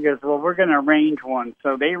 He goes, "Well, we're going to arrange one."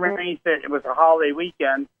 So they arranged it. It was a holiday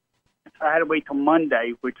weekend. So I had to wait till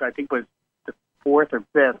Monday, which I think was the 4th or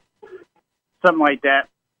 5th, something like that.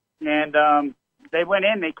 And they went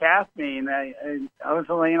in, they cast me, and I was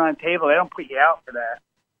laying on a table. They don't put you out for that.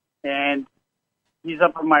 And he's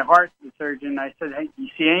up on my heart, the surgeon. I said, "Hey, you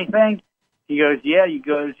see anything?" He goes, "Yeah." He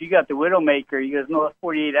goes, "You got the Widowmaker." He goes, "No, it's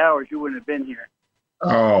 48 hours. You wouldn't have been here."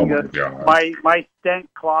 Oh, he goes, my God. My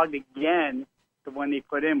stent clogged again. The one they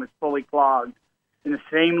put in was fully clogged in the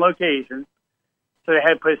same location. So they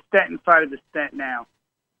had to put a stent inside of the stent now.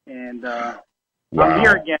 And I'm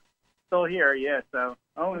here again. Still here, yeah. So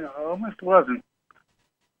almost wasn't.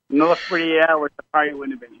 Another 48 hours, I probably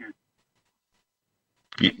wouldn't have been here.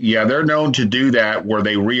 Yeah, they're known to do that where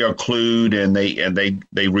they reocclude and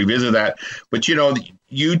they revisit that. But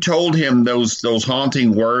you told him those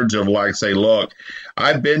haunting words of like, say, "Look,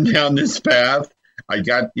 I've been down this path. I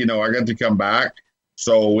got to come back.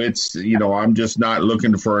 So it's I'm just not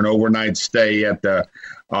looking for an overnight stay at the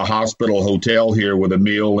hospital hotel here with a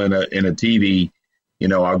meal and a TV.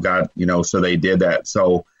 I've got So they did that.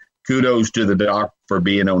 So kudos to the doc for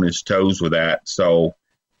being on his toes with that. So.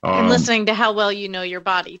 And listening to how well you know your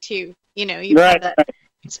body, too. You've had that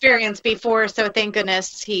experience before, so thank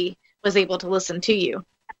goodness he was able to listen to you.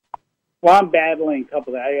 Well, I'm battling a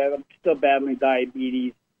couple of that. I'm still battling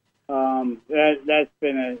diabetes. It's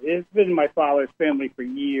been in my father's family for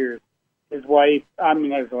years. His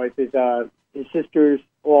sisters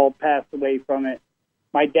all passed away from it.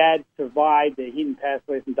 My dad survived it. He didn't pass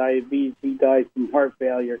away from diabetes. He died from heart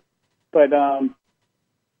failure. But,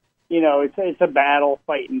 it's a battle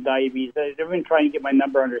fighting diabetes. They've been trying to get my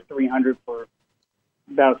number under 300 for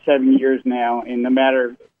about 7 years now. And no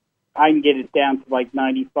matter, I can get it down to like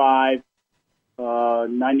 95,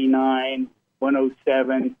 99,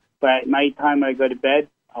 107. But at nighttime when I go to bed,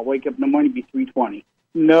 I'll wake up in the morning, be 320.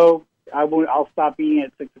 No, I won't. I'll stop eating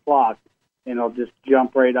at 6 o'clock, and I'll just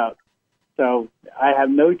jump right up. So I have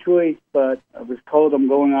no choice, but I was told I'm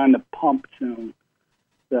going on the pump soon.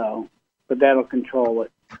 So, but that'll control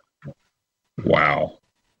it. Wow.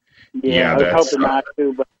 Yeah, I was hoping not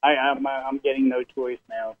to, but I'm getting no choice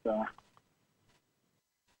now. So.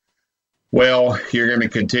 Well, you're going to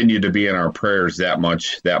continue to be in our prayers. That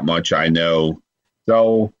much I know.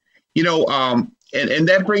 So, and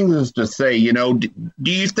that brings us to say, do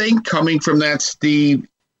you think coming from that, Steve,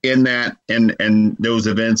 in that and those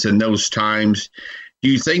events and those times, do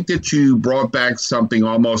you think that you brought back something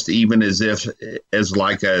almost even as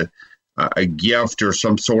like a gift or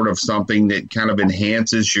some sort of something that kind of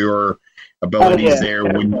enhances your abilities there?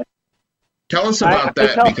 Tell us about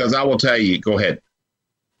that, because I will tell you. Go ahead.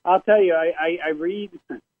 I'll tell you, I read,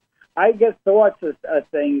 I get thoughts of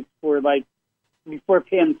things for like, before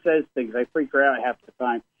Pam says things, I freak her out half the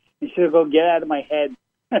time. And she'll go, "Get out of my head."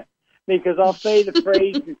 Because I'll say the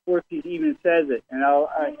phrase before she even says it. And you'll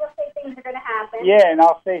say things are going to happen. Yeah, and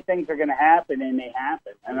I'll say things are going to happen, and they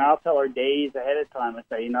happen. And I'll tell her days ahead of time. I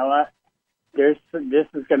say, "You know what? This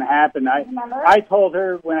is going to happen." I told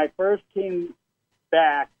her when I first came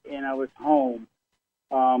back and I was home,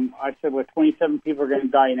 I said, 27 people are going to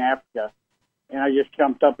die in Africa. And I just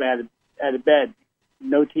jumped up out of bed.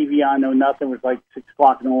 No TV on, no nothing. It was like 6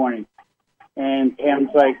 o'clock in the morning. And Pam's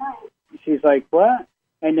like, she's like, "What?"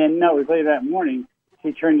 And then, no, it was later that morning.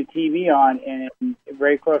 She turned the TV on, and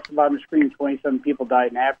right across the bottom of the screen, 27 people died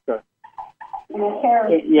in Africa. In a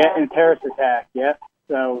terrorist attack. Yeah, in a terrorist attack, yeah.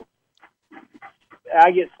 So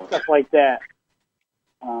I get stuff like that.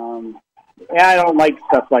 Yeah, I don't like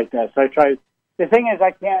stuff like that. So I try. The thing is,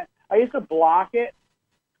 I can't. I used to block it,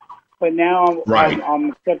 but now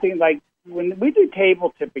I'm accepting. Like when we do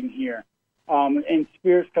table tipping here, and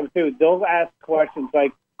spirits come through, they'll ask questions.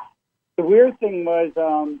 Like the weird thing was,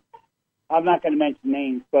 I'm not going to mention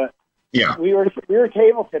names, but we were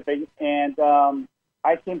table tipping, and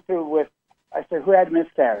I came through with. I said, "Who had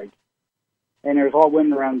miscarriage?" And there was all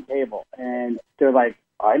women around the table, and they're like,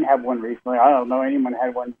 "I didn't have one recently. I don't know anyone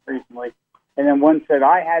had one recently." And then one said,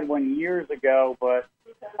 "I had one years ago," but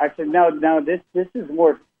I said, "No, this is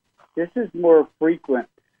more frequent."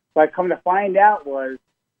 But I come to find out was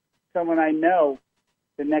someone I know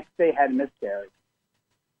the next day had a miscarriage.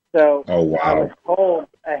 So I was told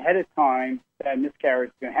ahead of time that miscarriage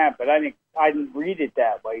was going to happen, but I didn't read it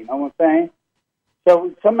that way. You know what I'm saying?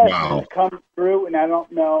 So some messages come through, and I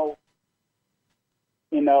don't know,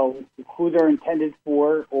 who they're intended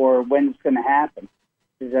for or when it's going to happen.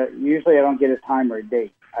 Usually I don't get a time or a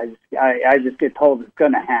date. I just get told it's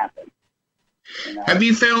going to happen. Have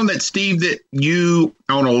you found that, Steve, that you,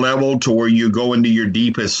 on a level to where you go into your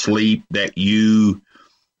deepest sleep, that you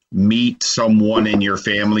meet someone in your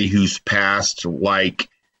family who's passed, like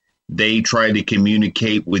they try to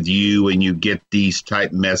communicate with you and you get these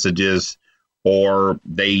type messages, or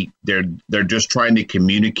they're just trying to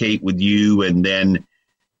communicate with you, and then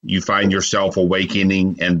you find yourself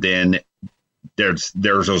awakening, and then there's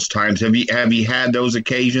those times. Have you had those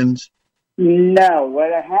occasions? No.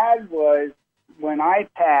 What I had was when I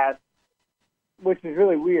passed, which is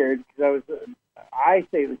really weird because I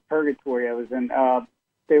say it was purgatory. I was in I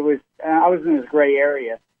was in this gray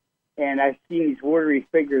area, and I've seen these watery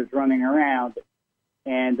figures running around,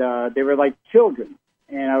 and they were like children.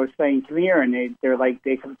 And I was saying, "Come here," and they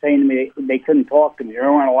kept saying to me they couldn't talk to me. They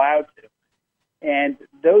weren't allowed to. And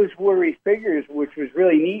those watery figures, which was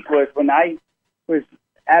really neat, was when I was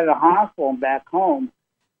at a hospital and back home,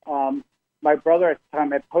 my brother at the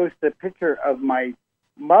time had posted a picture of my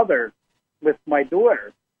mother with my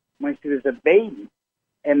daughter when she was a baby.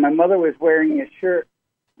 And my mother was wearing a shirt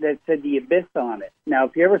that said The Abyss on it. Now,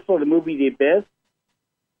 if you ever saw the movie The Abyss,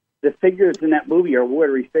 the figures in that movie are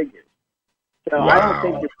watery figures. So I don't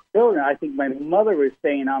think they're children. I think my mother was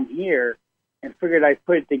saying, "I'm here," and figured I'd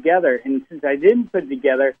put it together. And since I didn't put it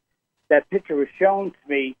together, that picture was shown to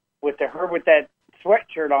me with her with that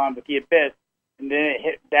sweatshirt on with The Abyss. And then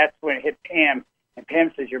that's when it hit Pam. And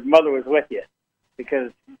Pam says, "Your mother was with you,"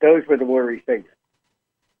 because those were the watery figures.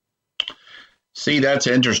 See, that's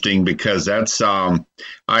interesting because that's I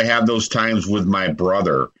have those times with my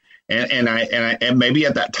brother. And maybe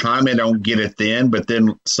at that time I don't get it then, but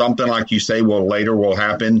then something like you say, later will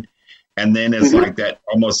happen. And then it's like that,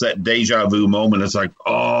 almost that deja vu moment. It's like,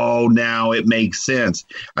 oh, now it makes sense.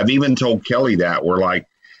 I've even told Kelly that we're like,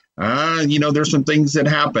 there's some things that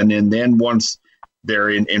happen. And then once they're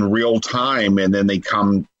in real time and then they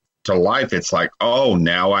come to life, it's like, oh,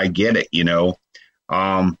 now I get it,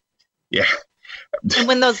 Yeah. And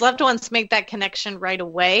when those loved ones make that connection right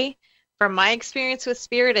away, from my experience with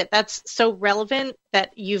spirit, that's so relevant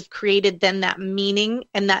that you've created then that meaning,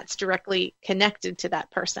 and that's directly connected to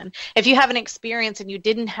that person. If you have an experience and you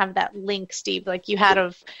didn't have that link, Steve, like you had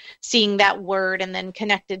of seeing that word and then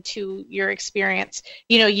connected to your experience,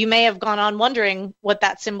 you may have gone on wondering what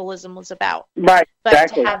that symbolism was about. Right. But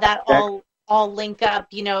exactly. to have that all link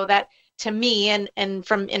up, that to me, and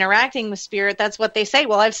from interacting with spirit, that's what they say.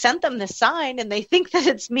 Well, I've sent them this sign and they think that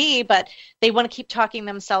it's me, but they want to keep talking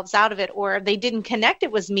themselves out of it, or they didn't connect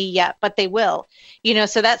it was me yet, but they will,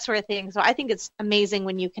 so that sort of thing. So I think it's amazing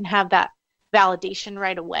when you can have that validation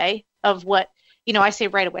right away of what, I say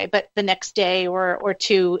right away, but the next day or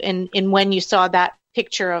two in when you saw that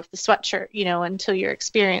picture of the sweatshirt, until your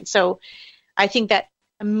experience. So I think that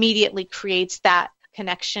immediately creates that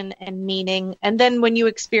connection and meaning. And then when you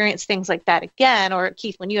experience things like that again, or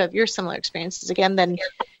Keith, when you have your similar experiences again, then,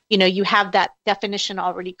 you have that definition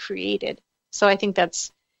already created. So I think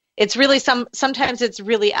it's really sometimes it's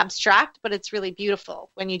really abstract, but it's really beautiful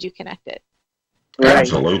when you do connect it. Right.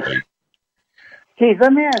 Absolutely. Keith,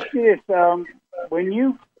 let me ask you this. When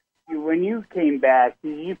you came back,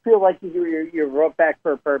 did you feel like you were brought back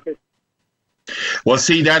for a purpose? Well,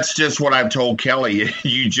 see, that's just what I've told Kelly.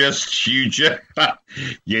 You just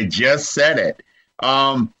said it.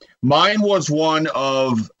 Mine was one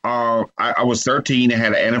of I was 13. I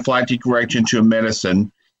had an anaphylactic reaction to a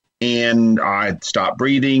medicine, and I stopped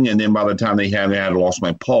breathing. And then by the time they had me, I had lost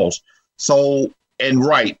my pulse. So,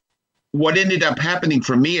 what ended up happening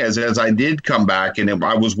for me as I did come back, and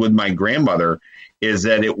I was with my grandmother, is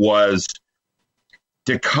that it was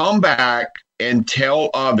to come back and tell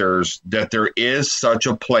others that there is such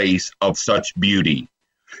a place of such beauty.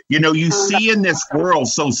 You know, you see in this world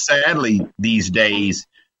so sadly these days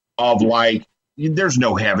of like, there's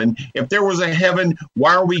no heaven. If there was a heaven,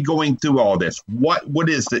 why are we going through all this? What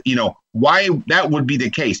is the, you know, why that would be the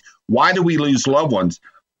case? Why do we lose loved ones?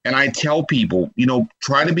 And I tell people, you know,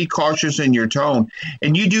 try to be cautious in your tone.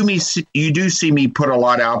 And you do see me put a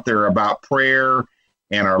lot out there about prayer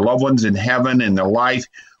and our loved ones in heaven and their life.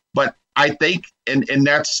 But I think, and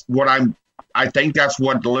that's what I think that's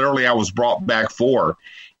what literally I was brought back for,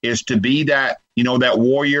 is to be that, you know, that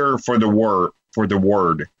warrior for the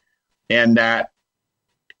word. And that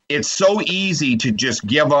it's so easy to just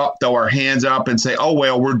give up, throw our hands up and say, oh,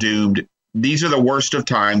 well, we're doomed. These are the worst of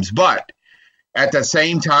times. But at the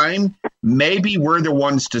same time, maybe we're the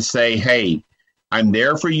ones to say, hey, I'm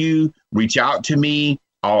there for you. Reach out to me.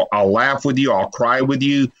 I'll laugh with you. I'll cry with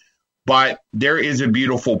you. But there is a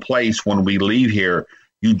beautiful place when we leave here.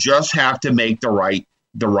 You just have to make the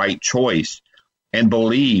right choice and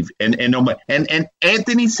believe. And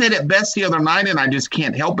Anthony said it best the other night, and I just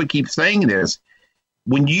can't help but keep saying this.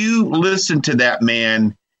 When you listen to that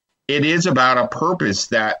man, it is about a purpose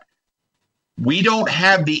that we don't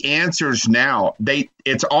have the answers now.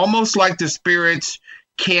 It's almost like the spirits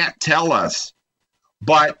can't tell us,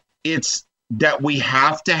 but it's that we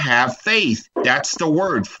have to have faith. That's the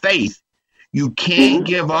word, faith. You can't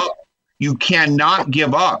give up. You cannot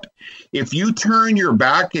give up. If you turn your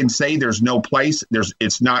back and say there's no place,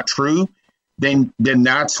 it's not true, then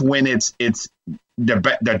that's when it's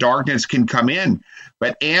the darkness can come in.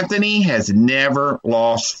 But Anthony has never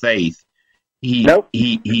lost faith. Nope.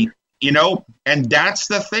 He you know, and that's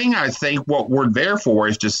the thing. I think what we're there for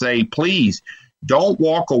is to say, please don't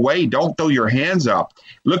walk away. Don't throw your hands up.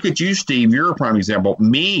 Look at you, Steve. You're a prime example.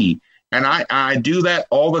 Me. And I do that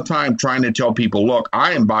all the time, trying to tell people, look,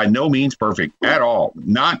 I am by no means perfect at all,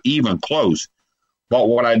 not even close. But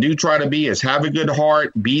what I do try to be is have a good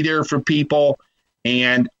heart, be there for people,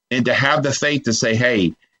 and to have the faith to say,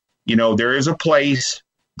 hey, you know, there is a place,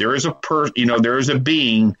 there is a there is a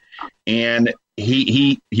being, and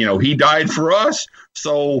he died for us.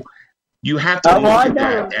 So you have to look at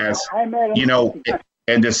that as, you know,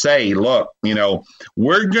 and to say, look, you know,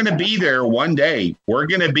 we're going to be there one day. We're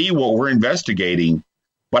going to be what we're investigating.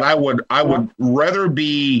 But I would rather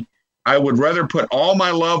put all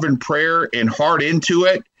my love and prayer and heart into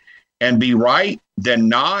it and be right than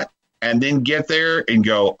not, and then get there and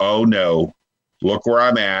go, oh no, look where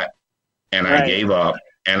I'm at, and I gave up,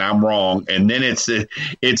 and I'm wrong. And then it's a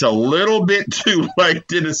little bit too late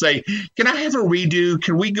to say, can I have a redo?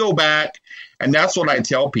 Can we go back? And that's what I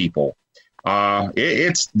tell people. I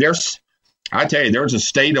tell you, there's a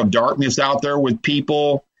state of darkness out there with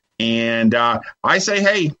people. And I say,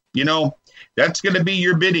 hey, you know, that's going to be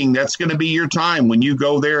your bidding. That's going to be your time when you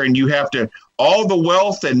go there, and you have to, all the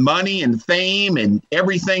wealth and money and fame and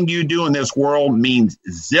everything you do in this world means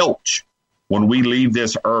zilch when we leave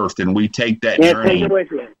this earth and we take that journey. Take it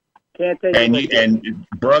with you. Can't take it with you. And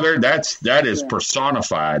brother, that is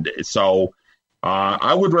personified. So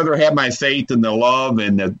I would rather have my faith and the love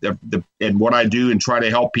and the and what I do and try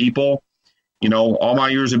to help people. You know, all my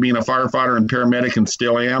years of being a firefighter and paramedic, and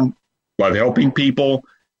still am, but helping people,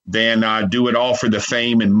 than do it all for the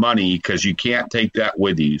fame and money, because you can't take that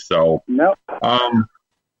with you. So, nope. And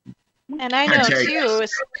I know too,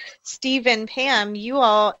 Steve and Pam, you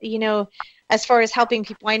all, you know, as far as helping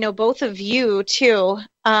people, I know both of you too,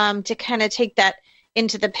 to kind of take that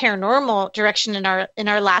into the paranormal direction in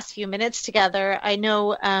our last few minutes together. I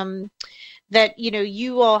know that, you know,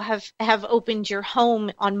 you all have opened your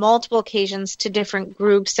home on multiple occasions to different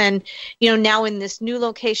groups, and, you know, now in this new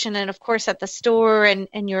location, and of course at the store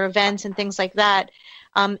and your events and things like that.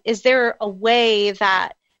 Is there a way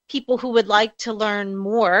that people who would like to learn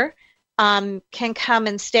more can come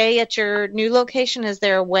and stay at your new location? Is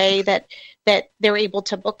there a way that they're able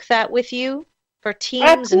to book that with you for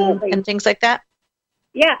teams and things like that?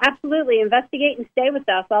 Yeah, absolutely. Investigate and stay with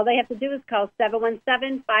us. All they have to do is call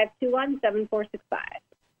 717-521-7465.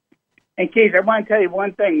 And Keith, I want to tell you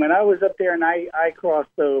one thing. When I was up there and I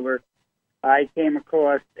crossed over, I came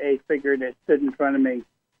across a figure that stood in front of me.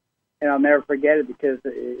 And I'll never forget it, because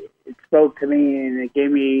it spoke to me, and it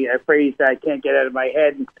gave me a phrase that I can't get out of my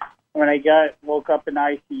head. And when I woke up in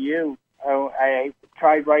ICU, I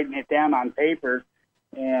tried writing it down on paper,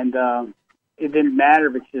 and it didn't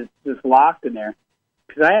matter. It's just locked in there.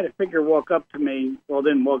 Because I had a figure walk up to me, well,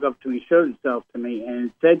 didn't walk up to me, showed itself to me, and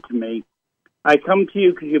it said to me, I come to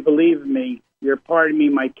you because you believe in me. You're part of me,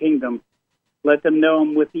 my kingdom. Let them know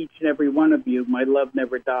I'm with each and every one of you. My love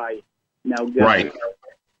never dies. Now go. Right.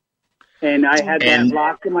 And I had that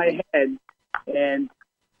locked in my head, And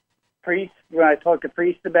priest, when I talk to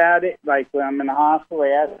priest about it, like when I'm in the hospital, I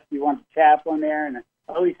ask if you want the chaplain there, and I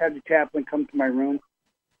always have the chaplain come to my room.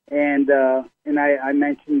 And I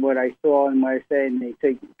mentioned what I saw and what I said, and they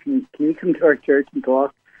say, "Can you come to our church and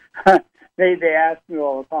talk?" they ask me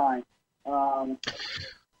all the time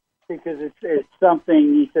because it's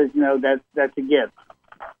something. He says, that's a gift.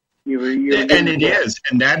 And it is,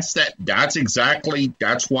 and that's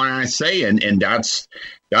why I say, and that's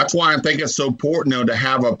why I think it's so important to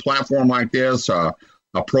have a platform like this, a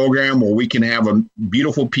program where we can have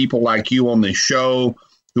beautiful people like you on the show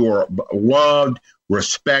who are loved,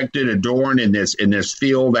 respected, adored in this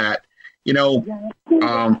field. That to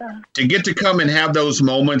get to come and have those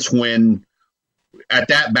moments when at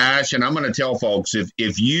that bash, and I'm going to tell folks,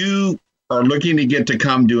 if you are looking to get to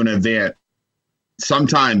come to an event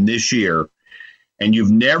sometime this year, and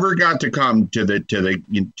you've never got to come to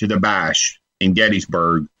the bash in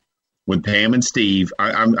Gettysburg with Pam and Steve,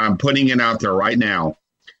 I'm putting it out there right now.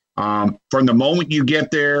 From the moment you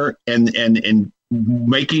get there and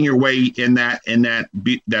making your way in that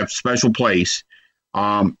special place,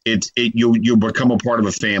 you'll become a part of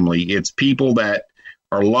a family. It's people that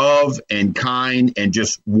are love and kind and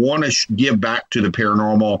just want to give back to the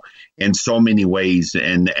paranormal in so many ways,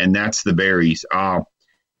 and that's the Berries. And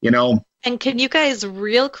can you guys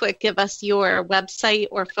real quick give us your website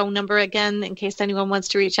or phone number again in case anyone wants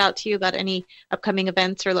to reach out to you about any upcoming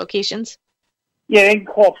events or locations? Yeah, they can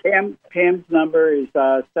call Pam. Pam's number is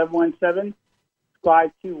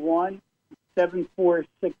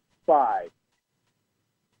 717-521-7465.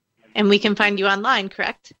 And we can find you online,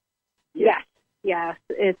 correct? Yes.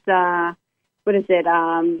 It's, what is it?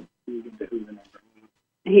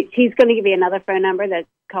 He's going to give you another phone number that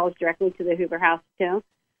calls directly to the Hoover House, too.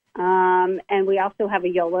 And we also have a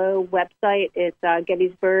YOLO website. It's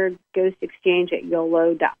Gettysburg Ghost Exchange at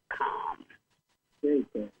YOLO.com.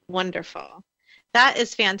 Wonderful. That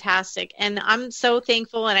is fantastic. And I'm so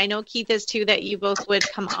thankful, and I know Keith is too, that you both would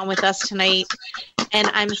come on with us tonight. And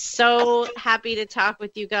I'm so happy to talk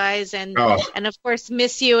with you guys, and of course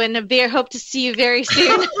miss you, and hope to see you very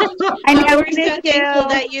soon. I know, we're so thankful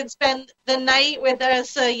that you'd spend the night with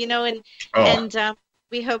us, and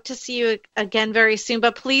we hope to see you again very soon.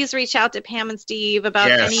 But please reach out to Pam and Steve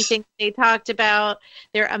about anything they talked about.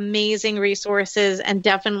 They're amazing resources, and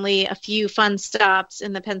definitely a few fun stops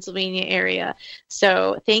in the Pennsylvania area.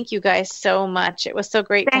 So thank you guys so much. It was so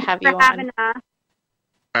great to have you on.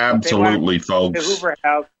 Absolutely, folks. The Hoover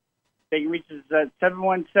House. They can reach us at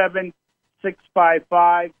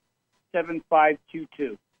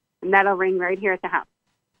 717-655-7522. And that'll ring right here at the house.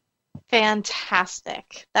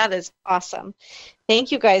 Fantastic. That is awesome.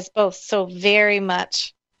 Thank you guys both so very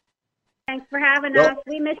much. Thanks for having us.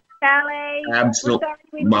 We miss you, Sally.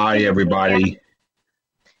 Absolutely. Bye, everybody.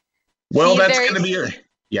 Well, that's going to be it.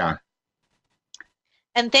 Yeah.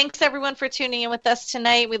 And thanks, everyone, for tuning in with us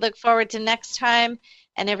tonight. We look forward to next time.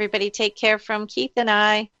 And everybody take care from Keith and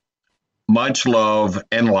I. Much love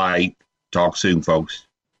and light. Talk soon, folks.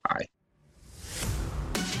 Bye.